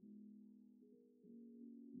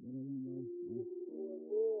DJ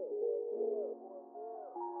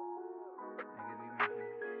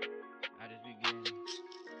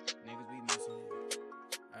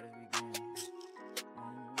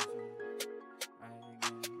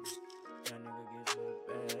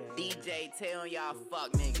tell y'all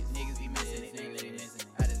fuck niggas. Niggas be missing it. Niggas be missing it.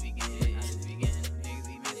 I just be getting it. I just be getting it. Niggas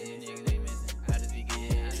be missing it. Niggas be missing it. I just be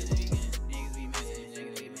getting it. I just be getting it. Niggas be missing it.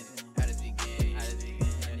 Niggas be missing it. I just be getting it. I just be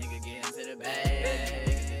getting it. A nigga get into the bag.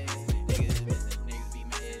 Niggas be missing. Niggas be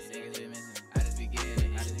missing. Niggas be missing. I just be getting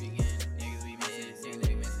it. I just be getting it. Niggas be missing. Niggas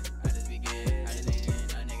be missing. I just be getting it. I just be getting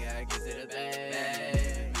it. A nigga get to the bag.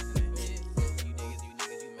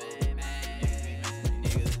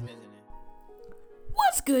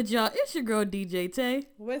 What's good, y'all? It's your girl DJ Tay.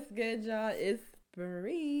 What's good, y'all? It's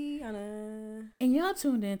Brianna. And y'all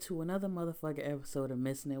tuned in to another motherfucking episode of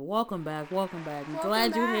Missing It. Welcome back. I'm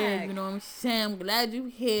glad you're here. You know what I'm saying? I'm glad you're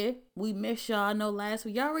here. We missed y'all. I know last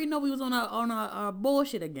week. Y'all already know we was on our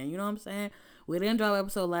bullshit again. You know what I'm saying? We didn't drop an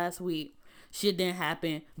episode last week. Shit didn't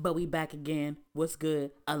happen, but we back again. What's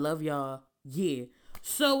good? I love y'all. Yeah.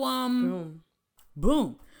 So,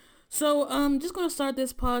 boom. So, just gonna start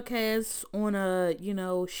this podcast on a,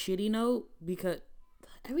 shitty note, because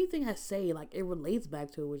everything I say, like, it relates back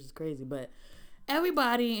to it, which is crazy, but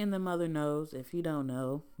everybody in the mother knows. If you don't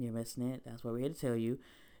know, you're missing it. That's what we're here to tell you.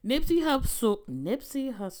 Nipsey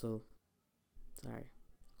Hussle, sorry,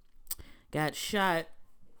 got shot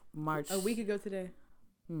A week ago today.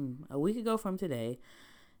 A week ago from today,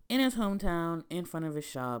 in his hometown, in front of his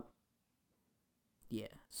shop. Yeah,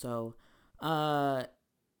 so,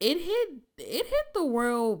 It hit the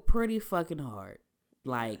world pretty fucking hard.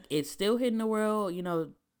 Like, it's still hitting the world,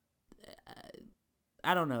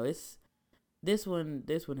 I don't know. This one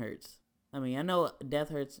hurts. I mean, I know death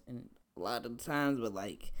hurts in a lot of times, but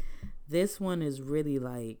like, this one is really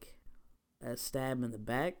like a stab in the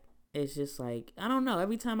back. It's just like, I don't know.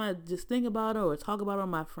 Every time I just think about it or talk about it with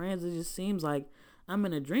my friends, it just seems like I'm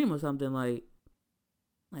in a dream or something. Like,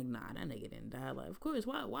 nah, that nigga didn't die. Like, of course,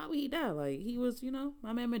 why would he die? Like, he was,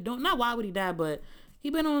 my man been doing, not why would he die, but he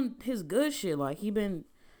been on his good shit. Like, he been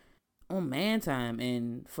on man time,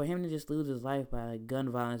 and for him to just lose his life by gun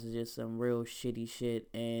violence is just some real shitty shit.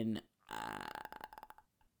 And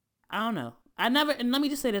I don't know. And let me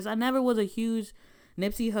just say this, I never was a huge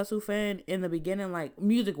Nipsey Hussle fan in the beginning, like,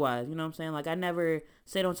 music-wise, you know what I'm saying? Like, I never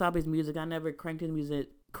stayed on top of his music. I never cranked his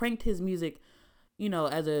music,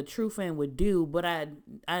 as a true fan would do, but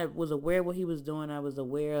I was aware of what he was doing. I was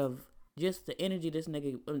aware of just the energy this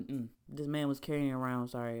man was carrying around.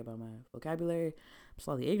 Sorry about my vocabulary. I'm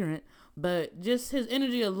slightly ignorant, but just his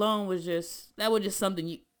energy alone was just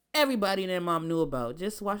something everybody and their mom knew about.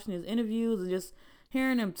 Just watching his interviews and just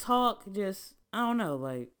hearing him talk, just, I don't know,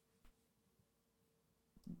 like,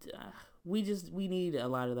 we need a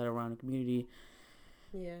lot of that around the community.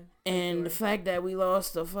 Yeah. And the fact that we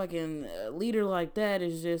lost a fucking leader like that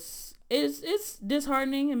is just, it's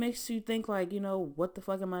disheartening. It makes you think, like, what the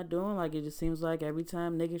fuck am I doing? Like, it just seems like every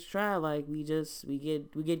time niggas try, like, we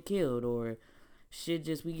get killed, or shit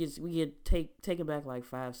just, we get taken back like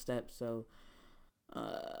 5 steps. So,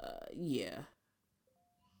 yeah.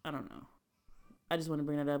 I don't know. I just want to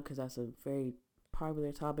bring that up because that's a very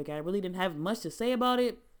popular topic. I really didn't have much to say about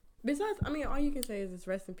it. Besides, I mean, all you can say is just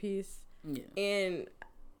rest in peace. Yeah. And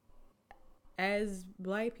as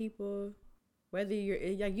Black people, whether you're,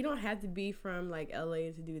 like, you don't have to be from, like,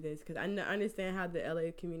 LA to do this, because I understand how the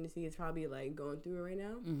LA community is probably, like, going through it right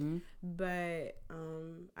now. Mm-hmm. But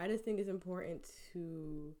I just think it's important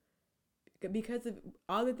to, because of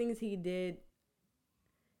all the things he did,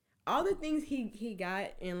 all the things he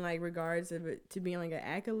got in, like, regards of it to being, like, an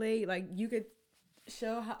accolade, like, you could see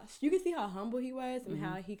how humble he was, and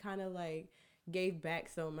how he kind of, like, gave back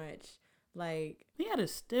so much. Like, he had a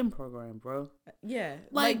STEM program, bro. Yeah,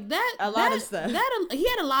 like that. A lot of stuff. He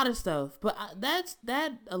had a lot of stuff, but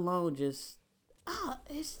that alone just,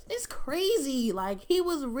 it's crazy. Like, he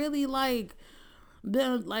was really I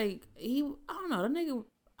don't know, the nigga.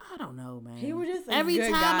 I don't know, man. He was just every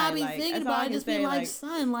time guy. I be thinking about it, I just be like,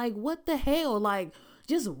 son, like, what the hell? Like,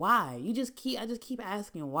 just why? I just keep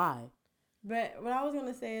asking why. But what I was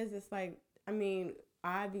gonna say is, it's like, I mean,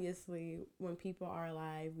 obviously, when people are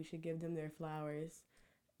alive, we should give them their flowers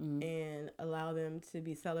and allow them to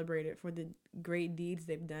be celebrated for the great deeds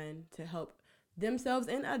they've done to help themselves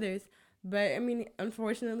and others. But I mean,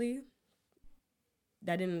 unfortunately,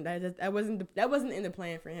 that wasn't in the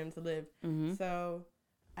plan for him to live. Mm-hmm. So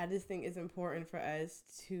I just think it's important for us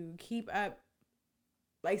to keep up,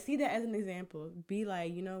 like, see that as an example. Be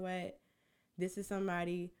like, you know what? This is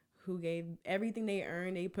somebody who gave everything they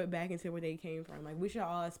earned, they put back into where they came from. Like, we should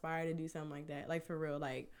all aspire to do something like that. Like, for real.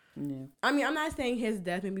 Like, yeah. I mean, I'm not saying his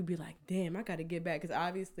death made me be like, damn, I got to get back. Because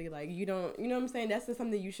obviously, like, you don't, you know what I'm saying? That's just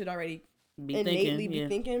something you should already innately be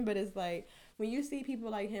thinking. But it's like, when you see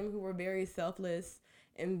people like him who were very selfless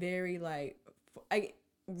and very, like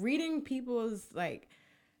reading people's, like,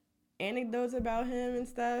 anecdotes about him and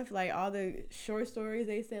stuff, like all the short stories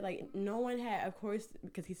they said, like no one had, of course,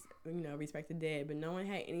 because he's, you know, respected dead, but no one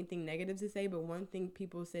had anything negative to say. But one thing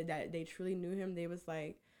people said that they truly knew him, they was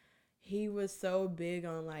like, he was so big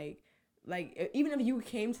on like even if you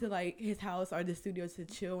came to like his house or the studio to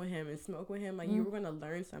chill with him and smoke with him, like you were gonna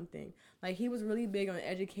learn something. Like, he was really big on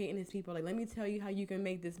educating his people. Like, let me tell you how you can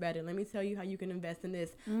make this better. Let me tell you how you can invest in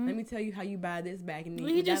this. Let me tell you how you buy this back. And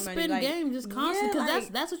he just spend game just constant, because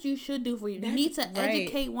that's what you should do for you. You need to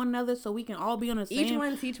educate one another so we can all be on the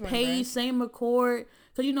same page, same accord.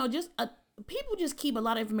 Because, you know, just people just keep a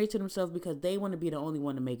lot of information to themselves because they want to be the only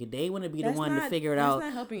one to make it. They want to be the one to figure it out.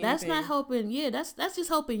 That's not helping. Yeah, that's just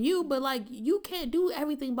helping you. But like, you can't do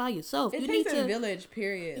everything by yourself. It takes a village,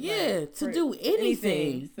 period. Yeah, like, to do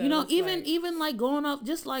anything. So you know, even like going up,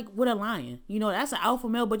 just like with a lion. You know, that's an alpha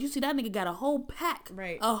male. But you see that nigga got a whole pack,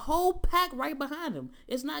 right? A whole pack right behind him.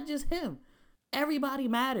 It's not just him. Everybody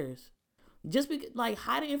matters. Just because, like,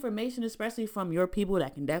 hiding information, especially from your people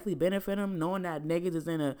that can definitely benefit them, knowing that niggas is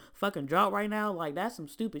in a fucking drought right now, like, that's some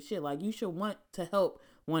stupid shit. Like, you should want to help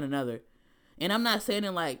one another. And I'm not saying it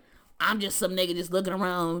like I'm just some nigga just looking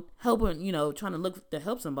around helping, you know, trying to look to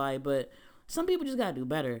help somebody, but some people just gotta do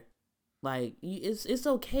better. Like, it's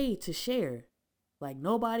okay to share. Like,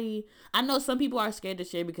 nobody, I know some people are scared to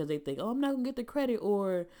share because they think, oh, I'm not gonna get the credit,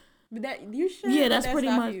 or but that you should. Yeah, that's pretty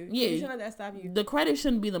much. You. Yeah, you shouldn't let that stop you. The credit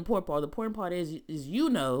shouldn't be the important part. The important part is you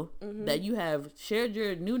know that you have shared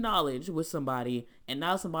your new knowledge with somebody, and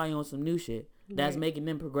now somebody on some new shit that's making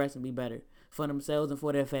them progress and be better for themselves and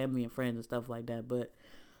for their family and friends and stuff like that. But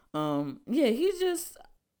yeah, he's just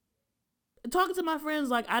talking to my friends.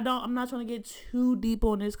 Like, I'm not trying to get too deep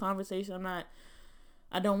on this conversation.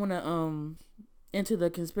 I don't want to into the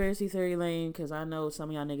conspiracy theory lane, because I know some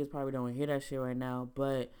of y'all niggas probably don't want to hear that shit right now,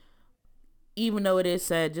 but even though it is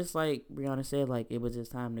sad, just like Brianna said, like, it was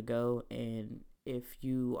just time to go. And if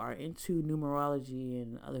you are into numerology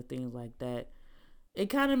and other things like that, it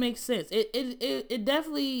kind of makes sense. It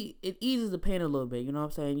definitely, it eases the pain a little bit. You know what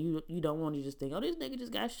I'm saying? You don't want to just think, oh, this nigga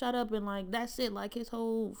just got shut up and like that's it. Like, his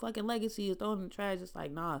whole fucking legacy is thrown in the trash. It's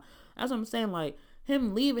like, nah. That's what I'm saying. Like,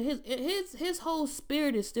 him leaving, his whole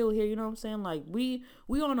spirit is still here. You know what I'm saying? Like, we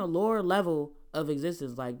on a lower level of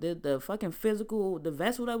existence. Like, the fucking physical, the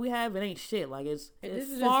vessel that we have, it ain't shit. Like, it's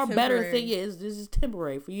far better thing. Yeah, this is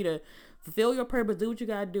temporary for you to fulfill your purpose, do what you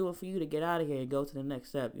gotta do, and for you to get out of here and go to the next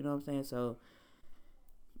step. You know what I'm saying? So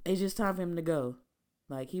it's just time for him to go.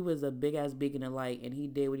 Like, he was a big ass beacon of light, and he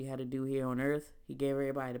did what he had to do here on Earth. He gave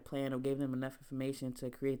everybody the plan, or gave them enough information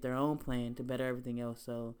to create their own plan to better everything else.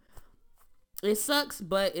 So it sucks,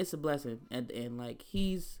 but it's a blessing at the end. Like,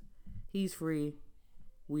 he's free.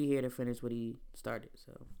 We here to finish what he started.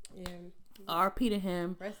 So yeah, RP to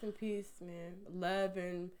him. Rest in peace, man. Love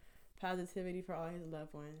and positivity for all his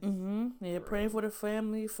loved ones. Yeah, praying for the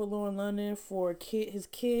family, for Lauren London, for his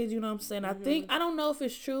kids. You know what I'm saying? I don't know if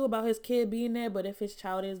it's true about his kid being there, but if his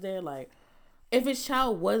child is there, like, if his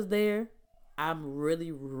child was there, I'm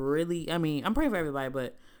really, really, I mean, I'm praying for everybody,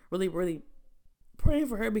 but really, really praying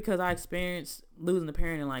for her, because I experienced losing a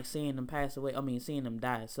parent and like seeing them pass away. I mean, seeing them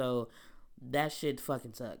die. So that shit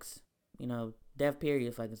fucking sucks. You know, death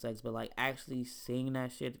period fucking sucks, but like actually seeing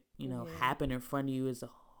that shit, you know, happen in front of you is a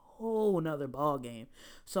whole nother ball game.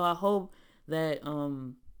 So I hope that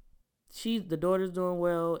the daughter's doing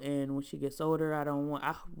well, and when she gets older,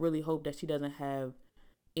 I really hope that she doesn't have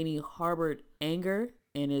any harbored anger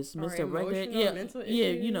and is Mr. Regular. Mental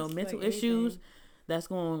issues, you know, mental issues that's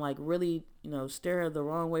going to like really, you know, steer her the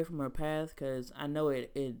wrong way from her path, because I know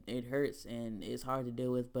it hurts and it's hard to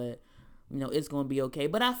deal with, but you know, it's going to be okay.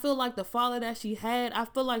 But I feel like the father that she had, I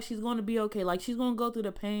feel like she's going to be okay. Like, she's going to go through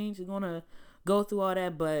the pain. She's going to go through all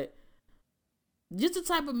that. But just the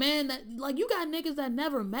type of man that, like, you got niggas that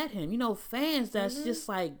never met him. You know, fans that's just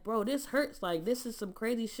like, bro, this hurts. Like, this is some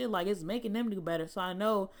crazy shit. Like, it's making them do better. So I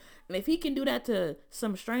know if he can do that to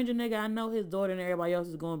some stranger nigga, I know his daughter and everybody else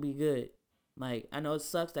is going to be good. Like, I know it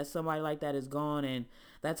sucks that somebody like that is gone and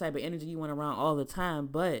that type of energy you want around all the time.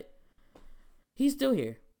 But he's still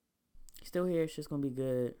here. Still here. It's just gonna be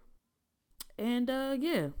good. And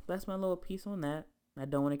yeah, that's my little piece on that. I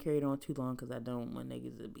don't want to carry it on too long because I don't want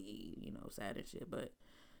niggas to be, you know, sad and shit. But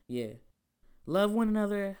yeah, love one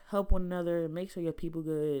another, help one another, make sure your people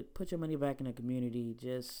good, put your money back in the community,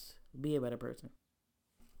 just be a better person.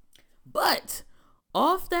 But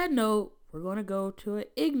off that note, we're going to go to an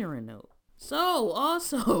ignorant note. So,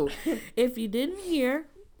 also, if you didn't hear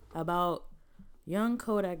about young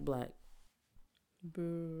Kodak Black.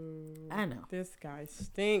 Boo. I know. This guy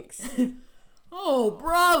stinks. Oh,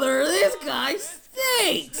 brother, this guy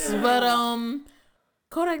stinks. But,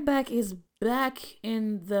 Kodak Black is back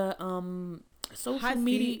in the, social Hot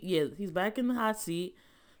media. seat. Yeah, he's back in the hot seat.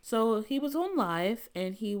 So, he was on live,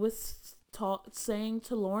 and he was saying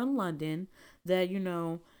to Lauren London that, you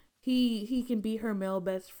know, he can be her male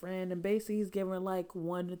best friend, and basically he's giving her like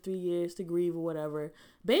 1 to 3 years to grieve or whatever.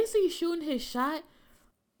 Basically shooting his shot,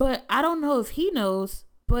 but I don't know if he knows,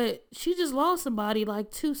 but she just lost somebody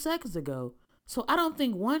like 2 seconds ago. So I don't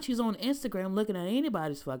think, one, she's on Instagram looking at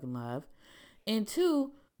anybody's fucking live, and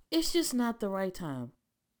 2, it's just not the right time.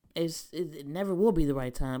 It never will be the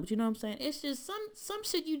right time, but you know what I'm saying? It's just some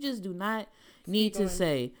shit you just do not need to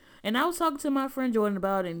say. And I was talking to my friend Jordan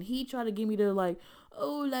about it, and he tried to get me to like,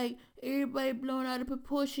 oh, like, everybody blown out of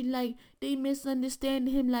proportion, like, they misunderstand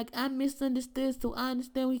him, like, I misunderstood, so I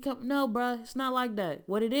understand where he come. No, bruh, it's not like that.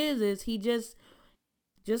 What it is he just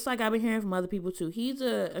like I've been hearing from other people too, he's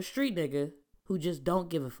a street nigga who just don't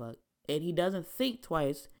give a fuck. And he doesn't think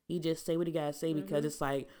twice. He just say what he gotta say because it's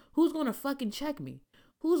like, who's gonna fucking check me?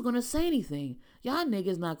 Who's gonna say anything? Y'all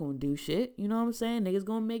niggas not gonna do shit. You know what I'm saying? Niggas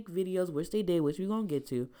gonna make videos, which they did, which we gonna get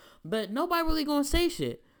to. But nobody really gonna say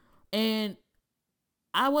shit. And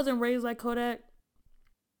I wasn't raised like Kodak.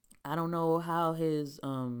 I don't know how his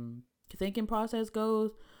thinking process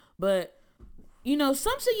goes. But, you know,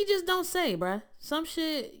 some shit you just don't say, bruh. Some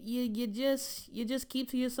shit you just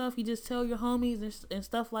keep to yourself. You just tell your homies and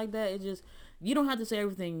stuff like that. It just, you don't have to say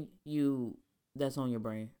everything that's on your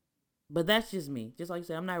brain. But that's just me. Just like you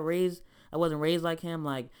said, I wasn't raised like him.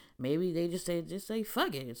 Like, maybe they just say,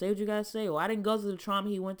 fuck it. Say what you gotta say. Well, I didn't go through the trauma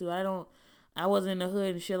he went through. I wasn't in the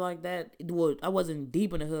hood and shit like that. Well, I wasn't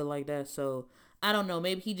deep in the hood like that. So, I don't know.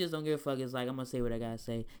 Maybe he just don't give a fuck. It's like, I'm gonna say what I gotta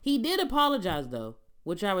say. He did apologize, though,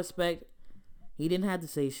 which I respect. He didn't have to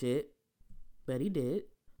say shit, but he did.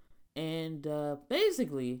 And,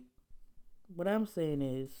 basically, what I'm saying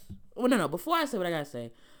is, well, no, before I say what I gotta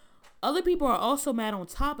say, other people are also mad on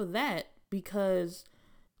top of that because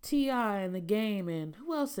T.I. and The Game, and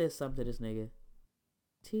who else said something to this nigga?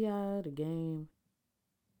 T.I., The Game.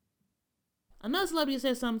 Another celebrity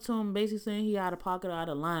said something to him, basically saying he out of pocket or out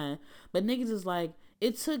of line. But niggas is like,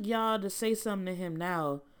 it took y'all to say something to him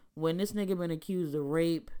now when this nigga been accused of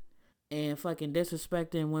rape and fucking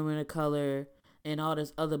disrespecting women of color and all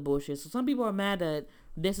this other bullshit. So some people are mad that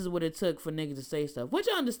this is what it took for niggas to say stuff, which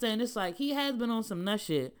I understand. It's like, he has been on some nut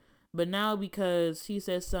shit. But now because he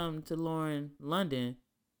said something to Lauren London,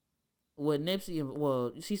 what Nipsey,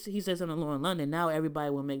 well, he said something to Lauren London, now everybody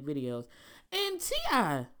will make videos. And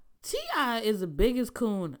T.I. is the biggest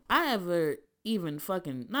coon I ever even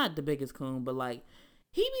fucking, not the biggest coon, but like,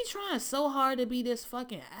 he be trying so hard to be this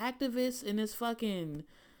fucking activist and this fucking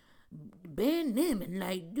ban them and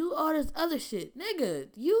like do all this other shit. Nigga,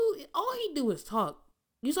 all he do is talk.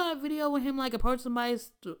 You saw that video with him like approach somebody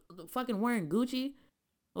fucking wearing Gucci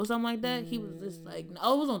or something like that? He was just like,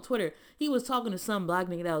 oh, it was on Twitter. He was talking to some black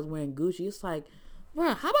nigga that was wearing Gucci. It's like,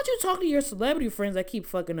 bro, how about you talk to your celebrity friends that keep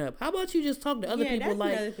fucking up? How about you just talk to other people?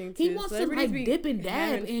 Like, he wants to like dip and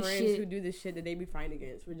dab and shit. Who do the shit that they be fighting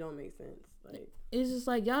against, which don't make sense. Like, it's just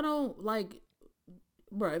like, y'all don't like,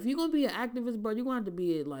 bro. If you're gonna be an activist, bro, you gonna have to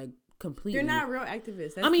be like completely. You're not real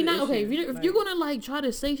activists. That's I mean, the not okay. issue. If you're gonna like try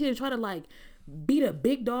to say shit and try to like beat a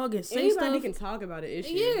big dog and say anybody stuff, anybody can talk about an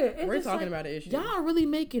issue. Yeah, we're talking about an issue. Y'all really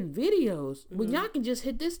making videos when y'all can just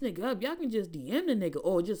hit this nigga up. Y'all can just DM the nigga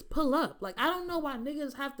or just pull up. Like, I don't know why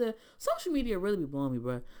niggas have to. Social media really be blowing me,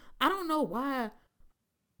 bro. I don't know why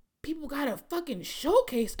people gotta fucking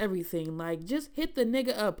showcase everything. Like, just hit the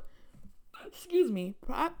nigga up. Excuse me,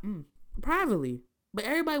 privately. But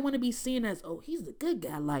everybody want to be seen as, oh, he's the good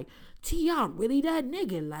guy. Like, T.I. really that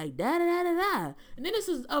nigga. Like, da-da-da-da-da. And then this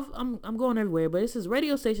is, I'm going everywhere, but this is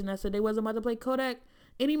radio station that said they wasn't about to play Kodak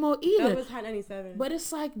anymore either. That was Hot 97. But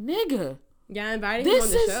it's like, nigga. Yeah, I invited him on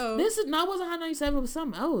the show. This is, no, it wasn't Hot 97, it was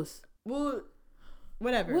something else. Well,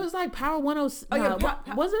 whatever. It was like Power 106. Oh,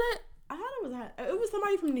 yeah, wasn't it? I thought it was Hot. It was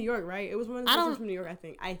somebody from New York, right? It was one of the persons from New York, I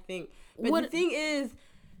think. But the thing is,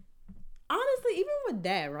 honestly, even with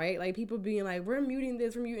that, right? Like, people being like, we're muting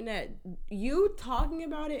this, we're muting that. You talking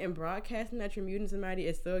about it and broadcasting that you're muting somebody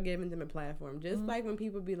is still giving them a platform. Just like when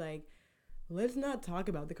people be like, let's not talk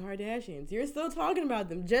about the Kardashians. You're still talking about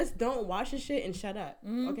them. Just don't watch the shit and shut up.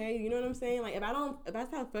 Okay? You know what I'm saying? Like, if I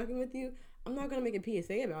stop fucking with you, I'm not going to make a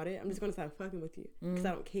PSA about it. I'm just going to stop fucking with you because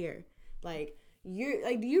I don't care. Like, do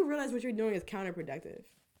you realize what you're doing is counterproductive?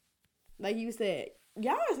 Like you said,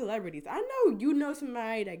 y'all are celebrities. I know you know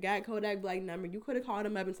somebody that got Kodak Black number. You could have called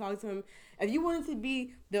him up and talked to him. If you wanted to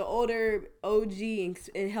be the older OG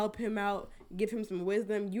and help him out, give him some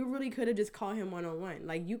wisdom, you really could have just called him one-on-one.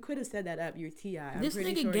 Like, you could have set that up. Your T.I. This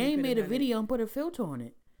nigga Game made a video and put a filter on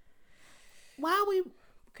it. Why are we...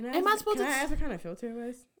 Can I ask what kind of filter it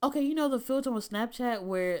was? Okay, you know the filter on Snapchat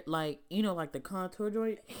where, like, you know, like the contour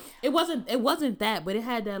joint? It wasn't that, but it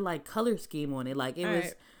had that, like, color scheme on it. Like, it was...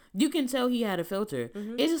 Right. You can tell he had a filter.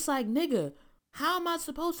 Mm-hmm. It's just like, nigga, how am I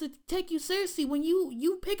supposed to take you seriously when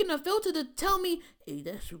you picking a filter to tell me, hey,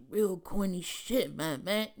 that's real corny shit,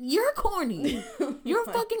 man. You're corny. You're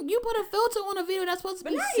fucking, you put a filter on a video that's supposed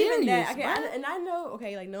to be serious. Even that. Okay, I know,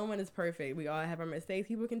 okay, like, no one is perfect. We all have our mistakes.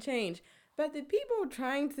 People can change. But the people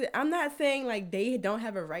trying to, I'm not saying like they don't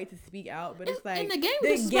have a right to speak out, but it's like and the game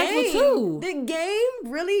disrespectful too. The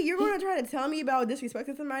game, really? You're going to try to tell me about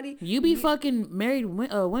disrespecting somebody? You be fucking married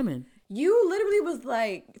women. You literally was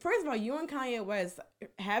like, first of all, you and Kanye West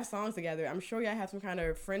have songs together. I'm sure y'all have some kind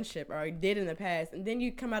of friendship or did in the past. And then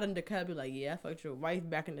you come out in the cut, be like, yeah, I fucked your wife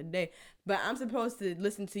back in the day. But I'm supposed to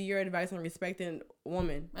listen to your advice on respecting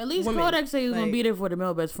women. At least Kodak said he was going to be there for the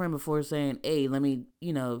male best friend before saying, hey, let me,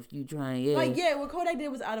 you know, if you try and, yeah. Like, yeah, what Kodak did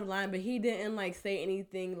was out of line, but he didn't, like, say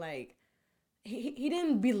anything, like, he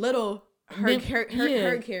didn't belittle her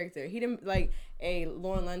character. He didn't, like, hey,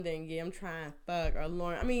 Lauren London, yeah, I'm trying to fuck, or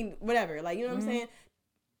Lauren, I mean, whatever, like, you know what I'm saying?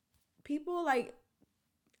 People, like,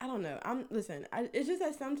 I don't know, it's just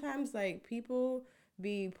that sometimes, like, people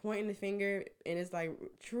be pointing the finger, and it's like,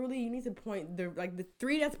 truly, you need to point, the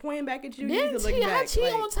three that's pointing back at you, you need to look back.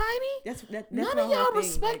 Cheat on Tiny? That's none of y'all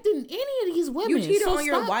respecting any of these women. You cheated on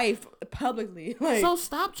your wife publicly. Like, so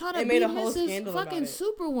stop trying to be Mrs. fucking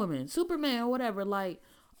Superwoman, Superman, or whatever, like,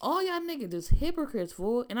 all y'all niggas is hypocrites,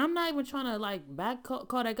 fool. And I'm not even trying to, like, back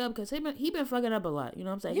Kodak up because he been fucking up a lot. You know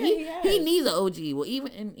what I'm saying? Yeah, he needs an OG. Well,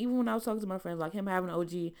 even when I was talking to my friends, like, him having an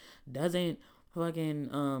OG doesn't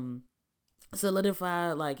fucking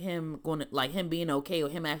solidify, like, him being okay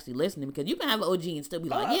with him actually listening, because you can have an OG and still be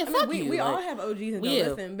like, yeah, fuck you. We all have OGs and don't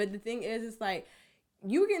listen. But the thing is, it's like,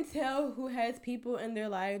 you can tell who has people in their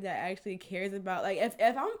life that actually cares about, like,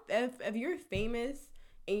 if you're famous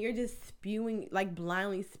and you're just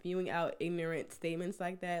blindly spewing out ignorant statements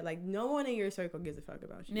like that, like, no one in your circle gives a fuck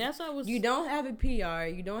about you. Yeah, so you don't have a PR,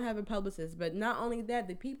 you don't have a publicist, but not only that,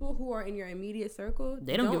 the people who are in your immediate circle,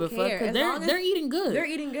 they don't give a fuck because they're eating good. They're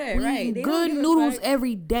eating good, right? They good noodles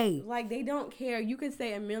every day. Like, they don't care. You could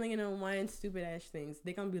say 1,000,001 stupid ass things.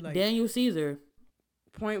 They gonna be like Daniel Caesar.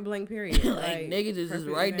 Point blank period. Like, niggas is just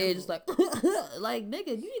right there, just like, like, nigga,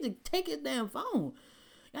 you need to take his damn phone.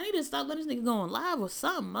 Y'all need to stop letting this nigga go on live or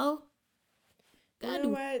something, Mo.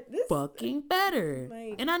 Gotta do fucking better.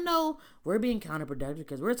 Like, and I know we're being counterproductive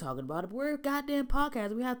because we're talking about it, but we're a goddamn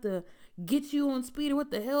podcast. We have to get you on speed of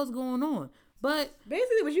what the hell's going on. But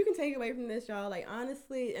basically, what you can take away from this, y'all, like,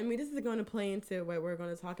 honestly, I mean, this is going to play into what we're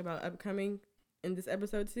going to talk about upcoming in this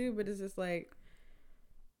episode too, but it's just like,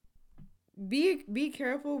 be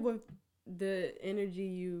careful with the energy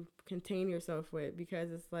you contain yourself with,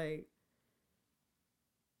 because it's like,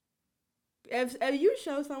 if you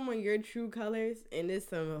show someone your true colors and it's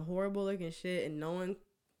some horrible looking shit and no one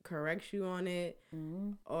corrects you on it,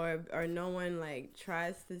 or no one, like,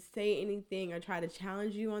 tries to say anything or try to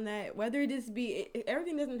challenge you on that, whether it just be,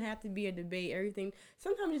 everything doesn't have to be a debate, everything,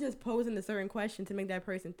 sometimes it's just posing a certain question to make that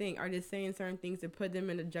person think, or just saying certain things to put them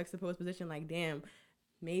in a juxtaposed position, like, damn,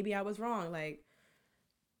 maybe I was wrong. Like,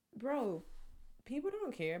 bro, people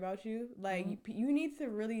don't care about you. Like, you need to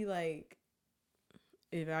really, like,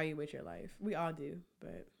 evaluate your life. We all do,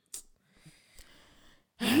 but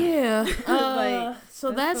yeah. Like,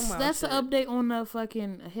 so that's the update on the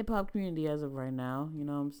fucking hip hop community as of right now. You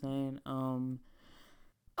know what I'm saying?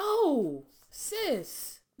 Oh,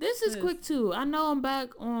 sis, this is quick too. I know I'm back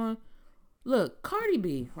on. Look, Cardi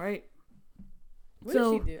B, right? What did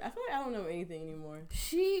she do? I feel like I don't know anything anymore.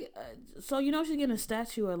 She, so you know she's getting a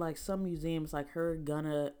statue at, like, some museums, like her,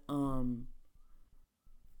 Gunna,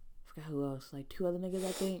 forgot who else, like 2 other niggas,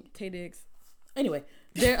 I think. Tay Diggs. Anyway,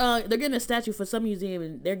 they're getting a statue for some museum,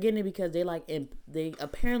 and they're getting it because they, like, they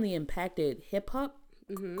apparently impacted hip hop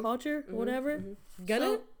culture or whatever. Gunna,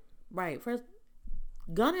 so, right?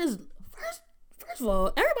 Gunna is first of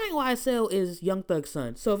all, everybody in YSL is Young Thug's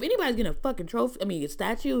son. So if anybody's getting a fucking trophy, I mean, a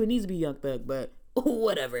statue, it needs to be Young Thug. But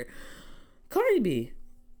whatever. Cardi B.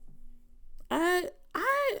 When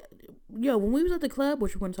we was at the club,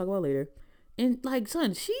 which we're going to talk about later, and, like,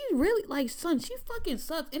 she fucking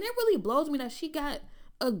sucks. And it really blows me that she got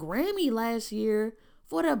a Grammy last year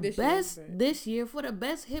for the best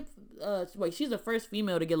hip, she's the first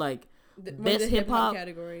female to get, like, best hip hop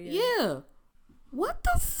category. Yeah. what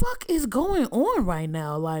the fuck is going on right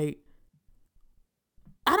now? Like,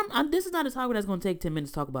 this is not a topic that's gonna take 10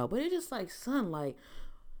 minutes to talk about, but it's just like, son, like,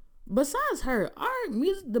 besides her,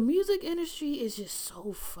 the music industry is just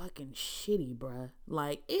so fucking shitty, bruh.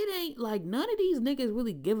 Like, it ain't like none of these niggas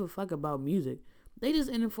really give a fuck about music. They just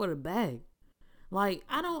in it for the bag. Like,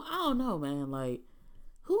 I don't know, man. Like,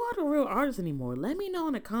 who are the real artists anymore? Let me know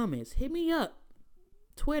in the comments. Hit me up.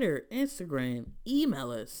 Twitter, Instagram,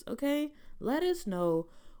 email us, okay? Let us know,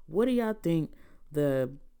 what do y'all think let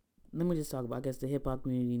me just talk about, I guess, the hip hop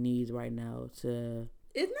community needs right now to...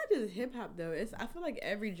 It's not just hip hop though. I feel like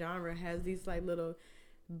every genre has these like little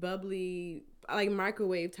bubbly, like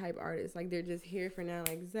microwave type artists. Like they're just here for now,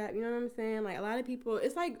 like Zap. You know what I'm saying? Like a lot of people,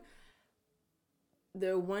 it's like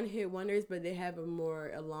the one hit wonders, but they have a more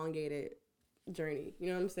elongated journey. You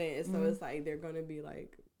know what I'm saying? And so it's like they're gonna be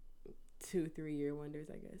like 2-3 year wonders,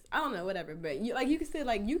 I guess. I don't know, whatever. But you can say,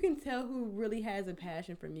 like, you can tell who really has a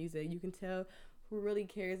passion for music. You can tell who really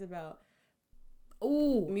cares about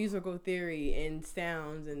musical theory and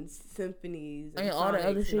sounds and symphonies and all the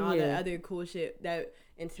other shit, and all the other cool shit that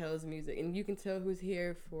entails music. And you can tell who's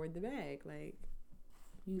here for the bag. Like,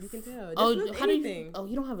 you can tell.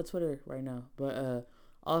 You don't have a Twitter right now, but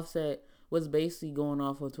Offset was basically going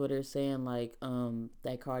off on Twitter saying like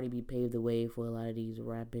that Cardi B paved the way for a lot of these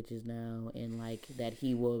rap bitches now, and like that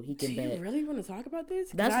he can bet. Do you really want to talk about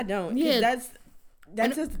this? I don't. Yeah,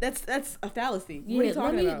 that's a fallacy. Yeah, what are you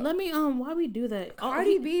talking about? Let me why we do that?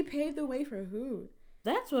 Cardi B paved the way for who?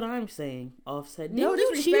 That's what I'm saying. Offset. No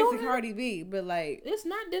disrespect to Cardi B, but like, it's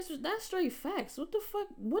not disrespect. That's straight facts. What the fuck?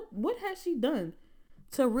 What has she done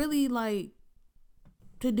to really like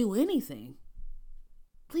to do anything?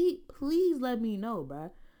 Please let me know,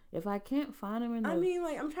 bruh. If I can't find him in the... I mean,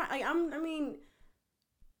 like, I'm trying... Like, I mean...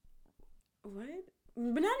 What?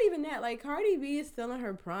 But not even that. Like, Cardi B is still in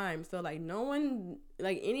her prime. So, like, no one...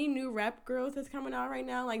 Like, any new rap girls that's coming out right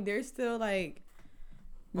now, like, they're still, like...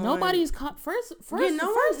 Nobody's caught... First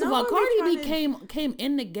of all, Cardi B came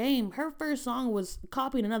in the game. Her first song was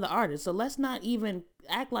copying another artist. So, let's not even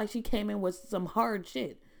act like she came in with some hard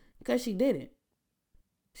shit. Because she didn't.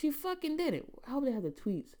 She fucking did it. I hope they have the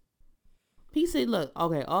tweets. He said, look,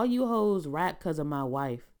 okay, all you hoes rap because of my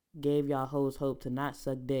wife. Gave y'all hoes hope to not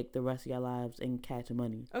suck dick the rest of your lives and catch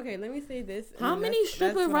money. Okay, let me say this. How many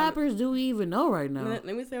stripper rappers do we even know right now? Let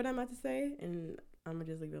me say what I'm about to say, and I'm going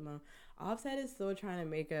to just leave it alone. Offset is still trying to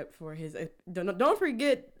make up for his... Don't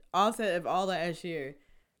forget Offset of all that last year.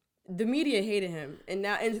 The media hated him, and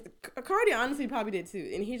Cardi honestly probably did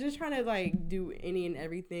too. And he's just trying to like do any and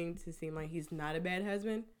everything to seem like he's not a bad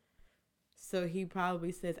husband. So he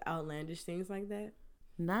probably says outlandish things like that.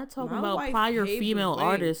 Not talking about prior female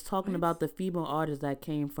artists, talking about the female artists that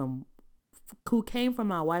came from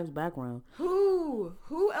my wife's background. Who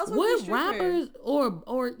else? What rappers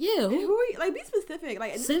or yeah? Who like, be specific.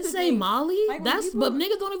 Like Sensei Molly. Like, but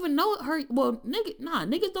niggas don't even know her. Well,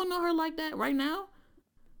 niggas don't know her like that right now.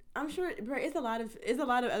 I'm sure, bro. It's a lot of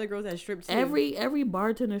other girls that strip too. Every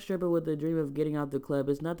bartender stripper with the dream of getting out the club.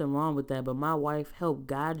 There's nothing wrong with that. But my wife helped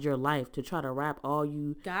guide your life to try to rap all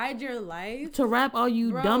you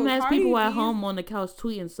dumbass people at home on the couch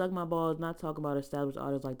tweeting suck my balls. Not talking about established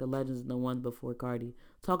artists like the legends and the ones before Cardi.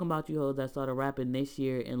 Talking about you hoes that started rapping this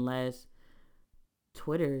year and last.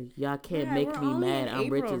 Twitter, y'all can't make me mad. I'm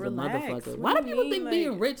rich as a motherfucker. Why do people think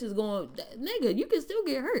being rich is going? Nigga, you can still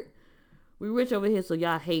get hurt. We rich over here, so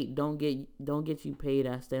y'all hate. Don't get you paid.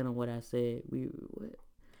 I stand on what I said.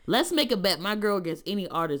 Let's make a bet. My girl against any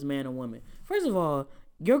artist, man or woman. First of all,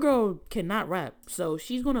 your girl cannot rap, so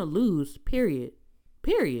she's gonna lose. Period.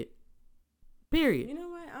 You know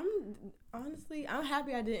what? I'm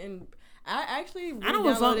happy I didn't. I actually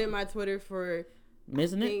downloaded my Twitter for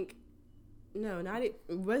missing it. No, not it.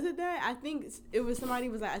 Was it that? I think it was somebody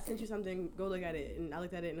was like, I sent you something. Go look at it, and I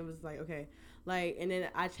looked at it, and it was like, okay. Like, and then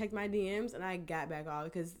I checked my DMs and I got back off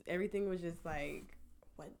because everything was just like,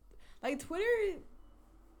 what? Like, Twitter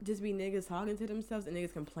just be niggas talking to themselves and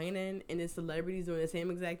niggas complaining, and then celebrities doing the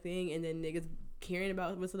same exact thing, and then niggas caring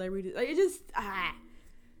about what celebrities. Like, it just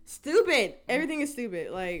stupid. Everything is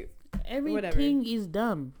stupid. Like, everything is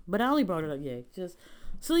dumb. But I only brought it up, just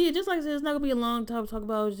like I said, it's not gonna be a long time to talk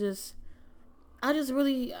about. It's just, I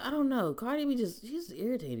don't know. Cardi B she's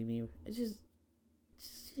irritating me. It's just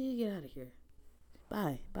get out of here.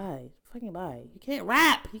 Bye. Fucking bye. You can't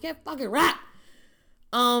rap. You can't fucking rap.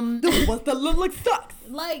 What's the look like sucks?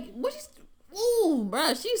 Like, ooh,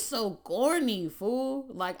 bruh, she's so corny, fool.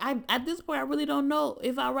 Like, at this point, I really don't know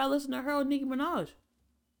if I'd rather listen to her or Nicki Minaj.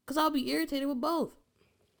 Because I'll be irritated with both.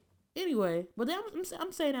 Anyway, but then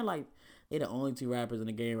I'm saying that, like, They the only 2 rappers in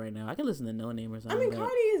the game right now. I can listen to No Name or something. I mean,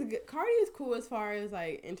 Cardi is good. Cardi is cool as far as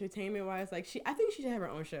like entertainment wise. Like I think she should have her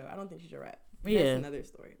own show. I don't think she should rap. That's another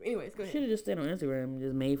story. But anyways, go ahead. Should have just stayed on Instagram and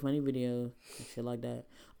just made funny videos and shit like that.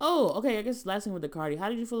 Oh, okay. I guess last thing with the Cardi. How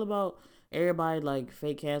did you feel about everybody like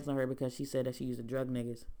fake canceling her because she said that she used to drug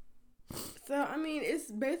niggas? So I mean, it's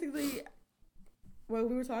basically what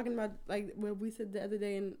we were talking about, like what we said the other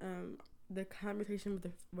day in the conversation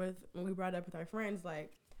with when we brought it up with our friends,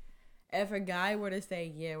 like. If a guy were to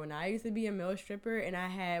say, yeah, when I used to be a male stripper and I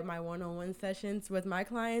had my one-on-one sessions with my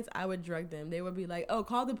clients, I would drug them. They would be like, oh,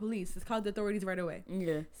 call the police. Just call the authorities right away.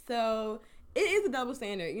 Yeah. So it is a double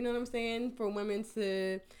standard. You know what I'm saying? For women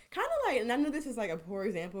to kind of like, and I know this is like a poor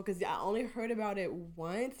example because I only heard about it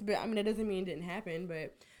once, but I mean, that doesn't mean it didn't happen.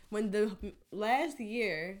 But when the last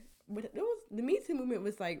year... But it was the Me Too movement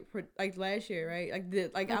was like last year, right? I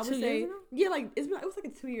would say, yeah, like it was like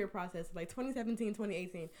a 2-year process, like 2017,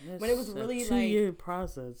 2018, when it was really like 2-year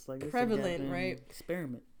process, like prevalent, right?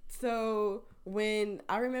 Experiment. So when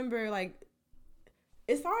I remember, like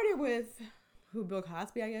it started with Bill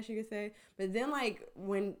Cosby, I guess you could say, but then like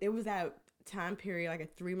when it was that time period, like a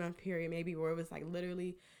 3-month period maybe, where it was like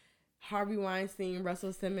literally Harvey Weinstein,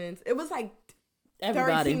 Russell Simmons, it was like.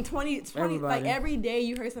 Everybody. 13, 20, Everybody. Like every day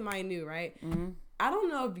you heard somebody new, right? Mm-hmm. I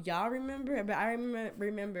don't know if y'all remember, but I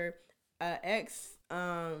remember ex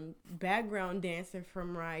background dancer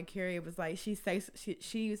from Mariah Carey was like she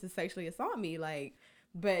used to sexually assault me, like,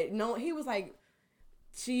 but no, he was like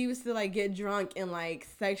she used to like get drunk and like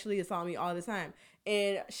sexually assault me all the time,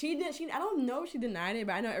 and I don't know if she denied it,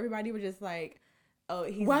 but I know everybody was just like. Oh,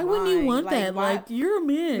 he's why lying. wouldn't you want like, that? Like, you're a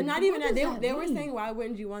man. But not even that. They were saying, why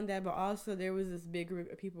wouldn't you want that? But also, there was this big group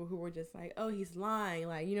of people who were just like, oh, he's lying.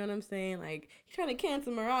 Like, you know what I'm saying? Like, he's trying to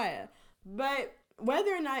cancel Mariah. But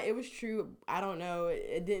whether or not it was true, I don't know.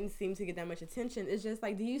 It didn't seem to get that much attention. It's just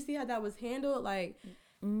like, do you see how that was handled? Like,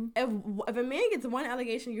 if a man gets one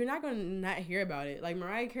allegation, you're not going to not hear about it. Like,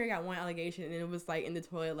 Mariah Carey got one allegation, and it was, like, in the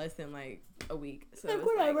toilet less than, like, a week. So like, it's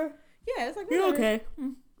whatever. Like, yeah, it's like, you're whatever. okay.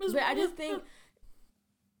 But I just think...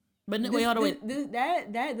 But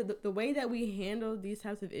the way that we handle these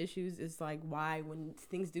types of issues is like why when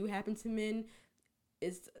things do happen to men,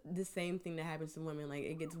 it's the same thing that happens to women. Like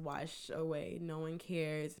it gets washed away. No one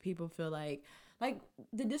cares. People feel like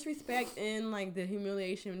the disrespect and like the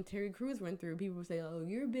humiliation Terry Crews went through. People say, "Oh,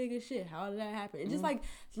 you're big as shit. How did that happen?" It's just like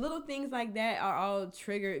little things like that are all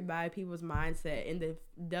triggered by people's mindset and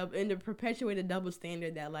the perpetuated double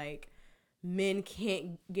standard that like. Men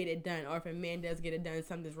can't get it done, or if a man does get it done,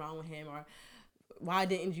 something's wrong with him, or why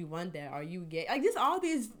didn't you want that? Are you gay? Like just all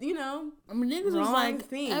these, you know. I mean, niggas was like,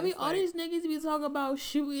 things. all these niggas be talking about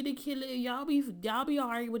shooting to kill it. Y'all be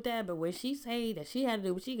arguing with that, but when she say that she had to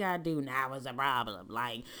do what she gotta do, now it's a problem.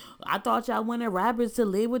 Like I thought y'all wanted rappers to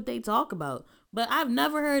live what they talk about, but I've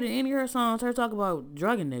never heard in any of her songs her talk about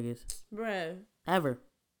drugging niggas, bruh. Ever.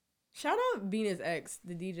 Shout out Venus X,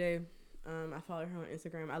 the DJ. I follow her on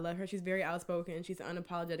Instagram. I love her. She's very outspoken. She's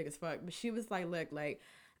unapologetic as fuck. But she was like, look, like,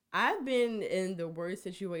 I've been in the worst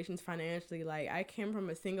situations financially. Like, I came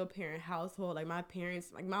from a single parent household. Like, my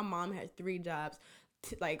parents, like, my mom had 3 jobs,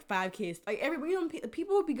 like, 5 kids. Like, everybody, you know,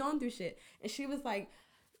 people would be going through shit. And she was like,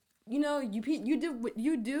 you know, you do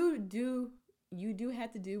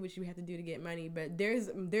have to do what you have to do to get money, but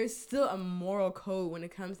there's still a moral code when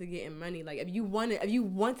it comes to getting money. Like, if you want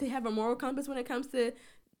to have a moral compass when it comes to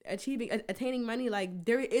attaining money, like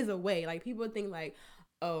there is a way. Like people think like,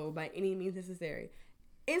 oh, by any means necessary.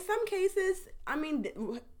 In some cases, I mean,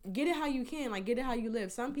 get it how you can, like get it how you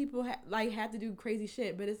live. Some people have to do crazy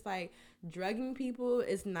shit, but it's like drugging people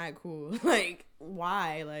is not cool. Like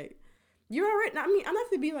why? Like you're already. I mean, I'm not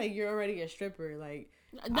to be like you're already a stripper. Like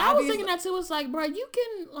I was thinking that too. It's like, bro, you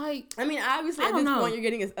can like. I mean, obviously at this point you're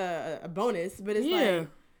getting a bonus, but it's like.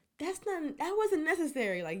 That wasn't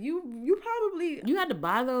necessary. Like you probably had to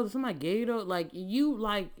buy those. Somebody gave you those. Like you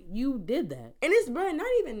did that. And it's bro, not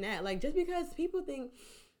even that. Like just because people think,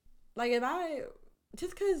 like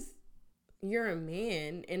just because you're a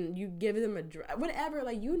man and you give them a drug, whatever.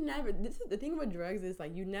 Like you never. This is the thing with drugs is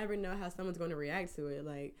like you never know how someone's going to react to it.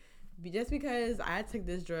 Like just because I took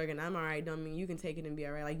this drug and I'm alright, don't mean you can take it and be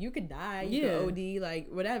alright. Like you could die, you could OD, like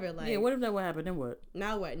whatever. Like what if that would happen? Then what?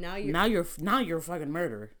 Now what? Now you're a fucking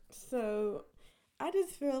murderer. So I just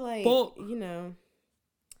feel like you know,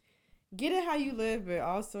 get it how you live, but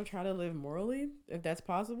also try to live morally if that's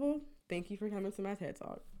possible. Thank you for coming to my TED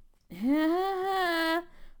Talk.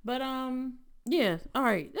 But yeah, all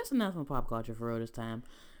right. That's enough on pop culture for real this time.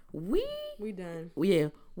 We done. Yeah,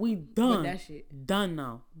 we done. With that shit. Done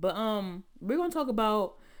now. But we're gonna talk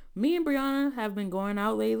about Me and Brianna have been going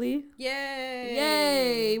out lately.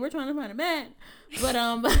 Yay! We're trying to find a man.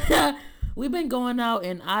 But we've been going out,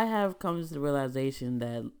 and I have come to the realization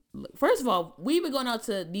that, first of all, we've been going out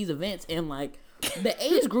to these events, and like the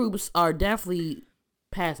age groups are definitely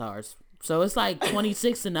past ours. So it's like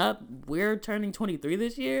 26 and up. We're turning 23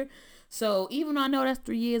 this year. So even though I know that's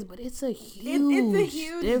 3 years, but it's a huge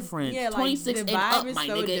difference. Yeah, 26 and up, my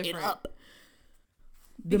nigga, different. And up.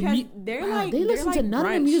 Because they listen to none brunch.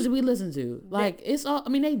 of the music we listen to. Like it's all. I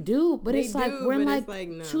mean, they do, but it's like we're in like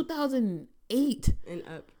no. 2008 and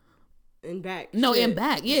up and back. No, and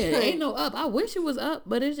back. Yeah, ain't no up. I wish it was up,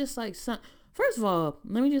 but it's just like some. First of all,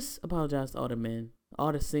 let me just apologize to all the men,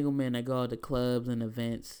 all the single men that go out to clubs and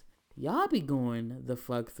events. Y'all be going the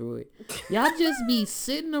fuck through it. Y'all just be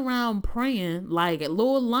sitting around praying like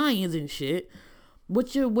little lions and shit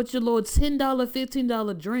with your little $10,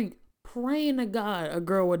 $15 drink, praying to God a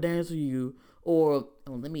girl will dance with you, or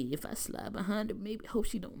if I slide behind her, maybe hope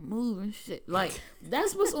she don't move and shit. Like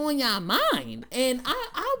that's what's on y'all mind. And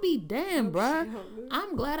I'll be damned, bruh.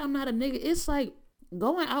 I'm glad I'm not a nigga. It's like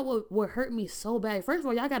going out would hurt me so bad. First of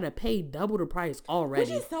all, y'all gotta pay double the price already.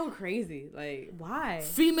 Which is so crazy. Like, why?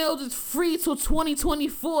 Females is free till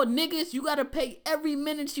 2024. Niggas, you gotta pay every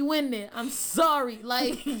minute you in there. I'm sorry.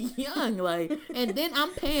 Like, young. Like, and then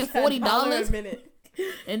I'm paying $40 a minute.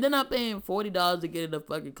 And then I'm paying $40 to get in the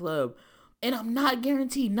fucking club. And I'm not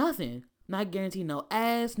guaranteed nothing. Not guaranteed no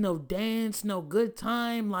ass, no dance, no good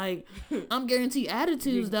time. Like, I'm guaranteed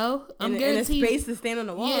attitudes, though. I'm guaranteed space to stand on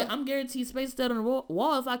the wall. Yeah, I'm guaranteed space to stand on the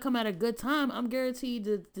wall. If I come at a good time, I'm guaranteed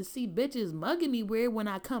to see bitches mugging me weird when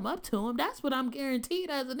I come up to them. That's what I'm guaranteed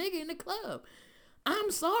as a nigga in the club. I'm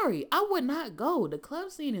sorry. I would not go. The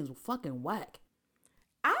club scene is fucking whack.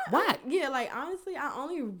 Yeah, like, honestly, I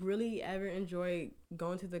only really ever enjoyed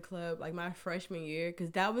going to the club, like, my freshman year.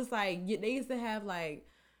 Because that was, like, they used to have, like,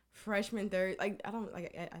 freshman third, like I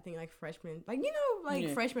think like freshman, like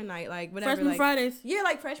freshman night, like whatever, freshman like, Fridays,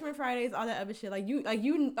 like freshman Fridays, all that other shit. Like you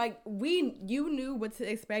knew what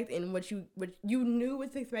to expect and what you knew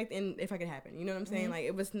what to expect and if it could happen. You know what I'm saying? Like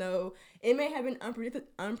it may have been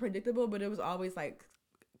unpredictable, but it was always like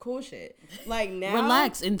cool shit. Like now,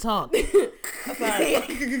 relax and talk. Sorry.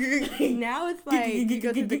 Now it's like you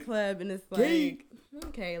go to the club and it's like,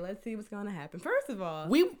 okay, let's see what's gonna happen. First of all,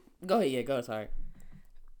 go ahead. Yeah, go. Sorry.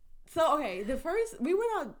 So, okay, we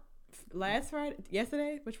went out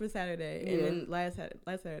yesterday, which was Saturday, and then last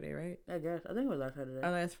Saturday, right? I guess. I think it was last Saturday. Or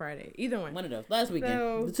last Friday. Either one. One of those. Last weekend.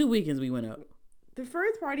 So, the 2 weekends we went out. The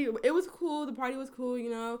first party, it was cool. The party was cool, you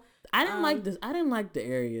know. I didn't like this. I didn't like the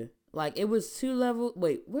area. Like, it was 2 level.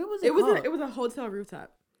 Wait, where was it called? It was a hotel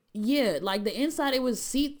rooftop. Yeah, like the inside, it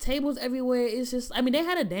was tables everywhere. It's just, I mean, they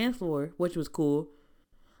had a dance floor, which was cool.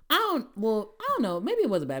 I don't know. Maybe it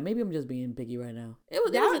wasn't bad. Maybe I'm just being picky right now. It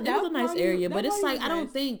was a nice area, but it's like I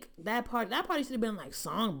don't think that party should have been like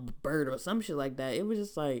Songbird or some shit like that. It was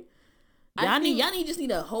just like y'all just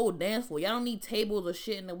need a whole dance floor. Y'all don't need tables or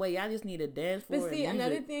shit in the way. Y'all just need a dance floor. But see,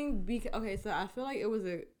 another thing, so I feel like it was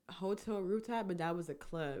a hotel rooftop, but that was a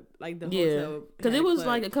club, like the hotel. Because it was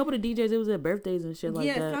like a couple of DJs. It was their birthdays and shit like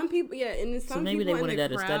that. Yeah, some people. Yeah, and then some maybe people they wanted in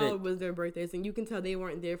the that crowd aesthetic. was their birthdays, and you can tell they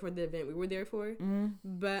weren't there for the event we were there for. Mm-hmm.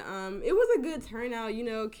 But it was a good turnout. You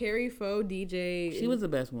know, Carrie Foe DJ. She was the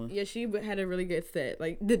best one. Yeah, she had a really good set,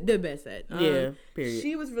 like the best set. Yeah, period.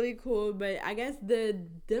 She was really cool, but I guess the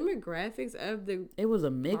demographics of it was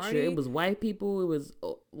a mixture. Party, it was white people. It was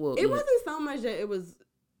it wasn't so much that it was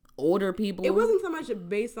older people. It wasn't so much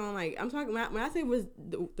based on like I'm talking when I say it was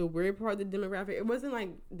the weird part of the demographic. It wasn't like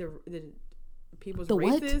the people's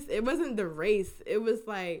races. It wasn't the race. It was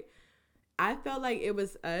like I felt like it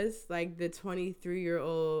was us, like the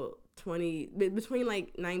 23-year-old, between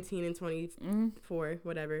like 19 and 24,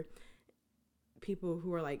 whatever. People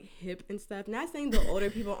who are like hip and stuff. Not saying the older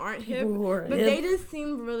people aren't hip, but they just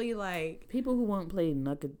seem really like people who won't play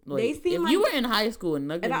Nugget. Like, they seem if you were in high school and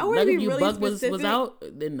Nugget You Buck was out,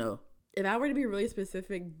 then no. If I were to be really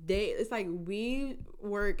specific, it's like we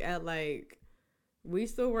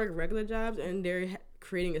still work regular jobs and they're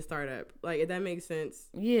creating a startup. Like, if that makes sense.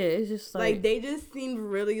 Yeah, it's just like they just seemed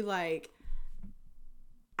really like.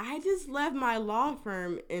 I just left my law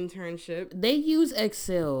firm internship. They use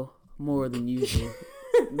Excel more than usual.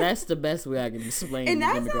 That's the best way I can explain. And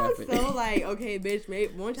that sounds so like, okay, bitch,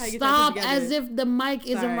 mate, won't try to get stop as if the mic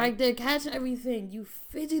isn't right there. Catch everything, you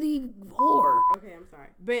fidgety whore. Okay, I'm sorry,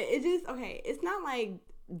 but it just it's not like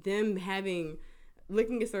them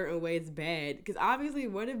looking a certain way is bad, because obviously,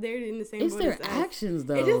 what if they're in the same? It's their actions,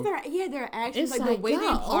 though. It's just their actions. It's like the way they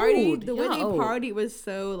partied. The way they partied was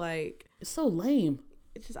so like it's so lame.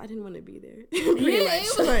 It's just I didn't want to be there. Yeah,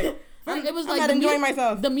 it was like It was I'm like not enjoying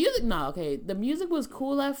myself. The music, the music was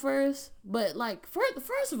cool at first, but like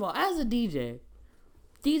first of all, as a DJ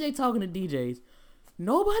talking to DJs,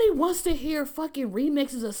 nobody wants to hear fucking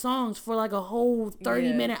remixes of songs for like a whole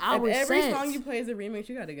 30-minute hour If every sets. song you play is a remix,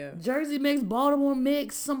 you gotta go. Jersey mix, Baltimore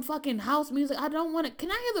mix, some fucking house music. I don't want it. Can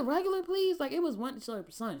I hear the regular, please? Like, it was one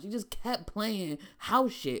son. She just kept playing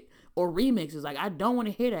house shit or remixes. Like, I don't want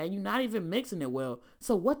to hear that. You're not even mixing it well.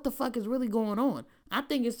 So what the fuck is really going on? I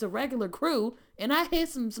think it's the regular crew, and I hear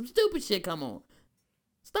some stupid shit come on.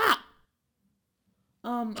 Stop.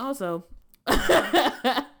 Also,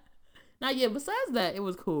 now, yeah, besides that, it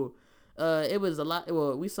was cool. It was a lot.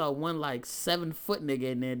 Well, we saw one like 7-foot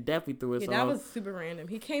nigga in there, definitely threw us off. That was super random.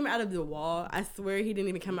 He came out of the wall. I swear he didn't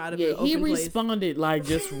even come out of the open he place. responded like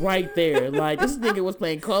just right there. Like, this nigga was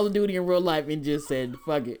playing Call of Duty in real life and just said,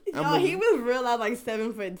 "Fuck it." He was real out like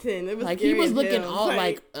 7'10". It was like he was looking hell. all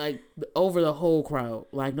like over the whole crowd.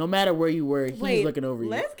 Like, no matter where you were, he was looking over you.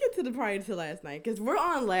 Let's get to the party to last night because we're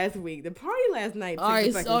on last week. The party last night. All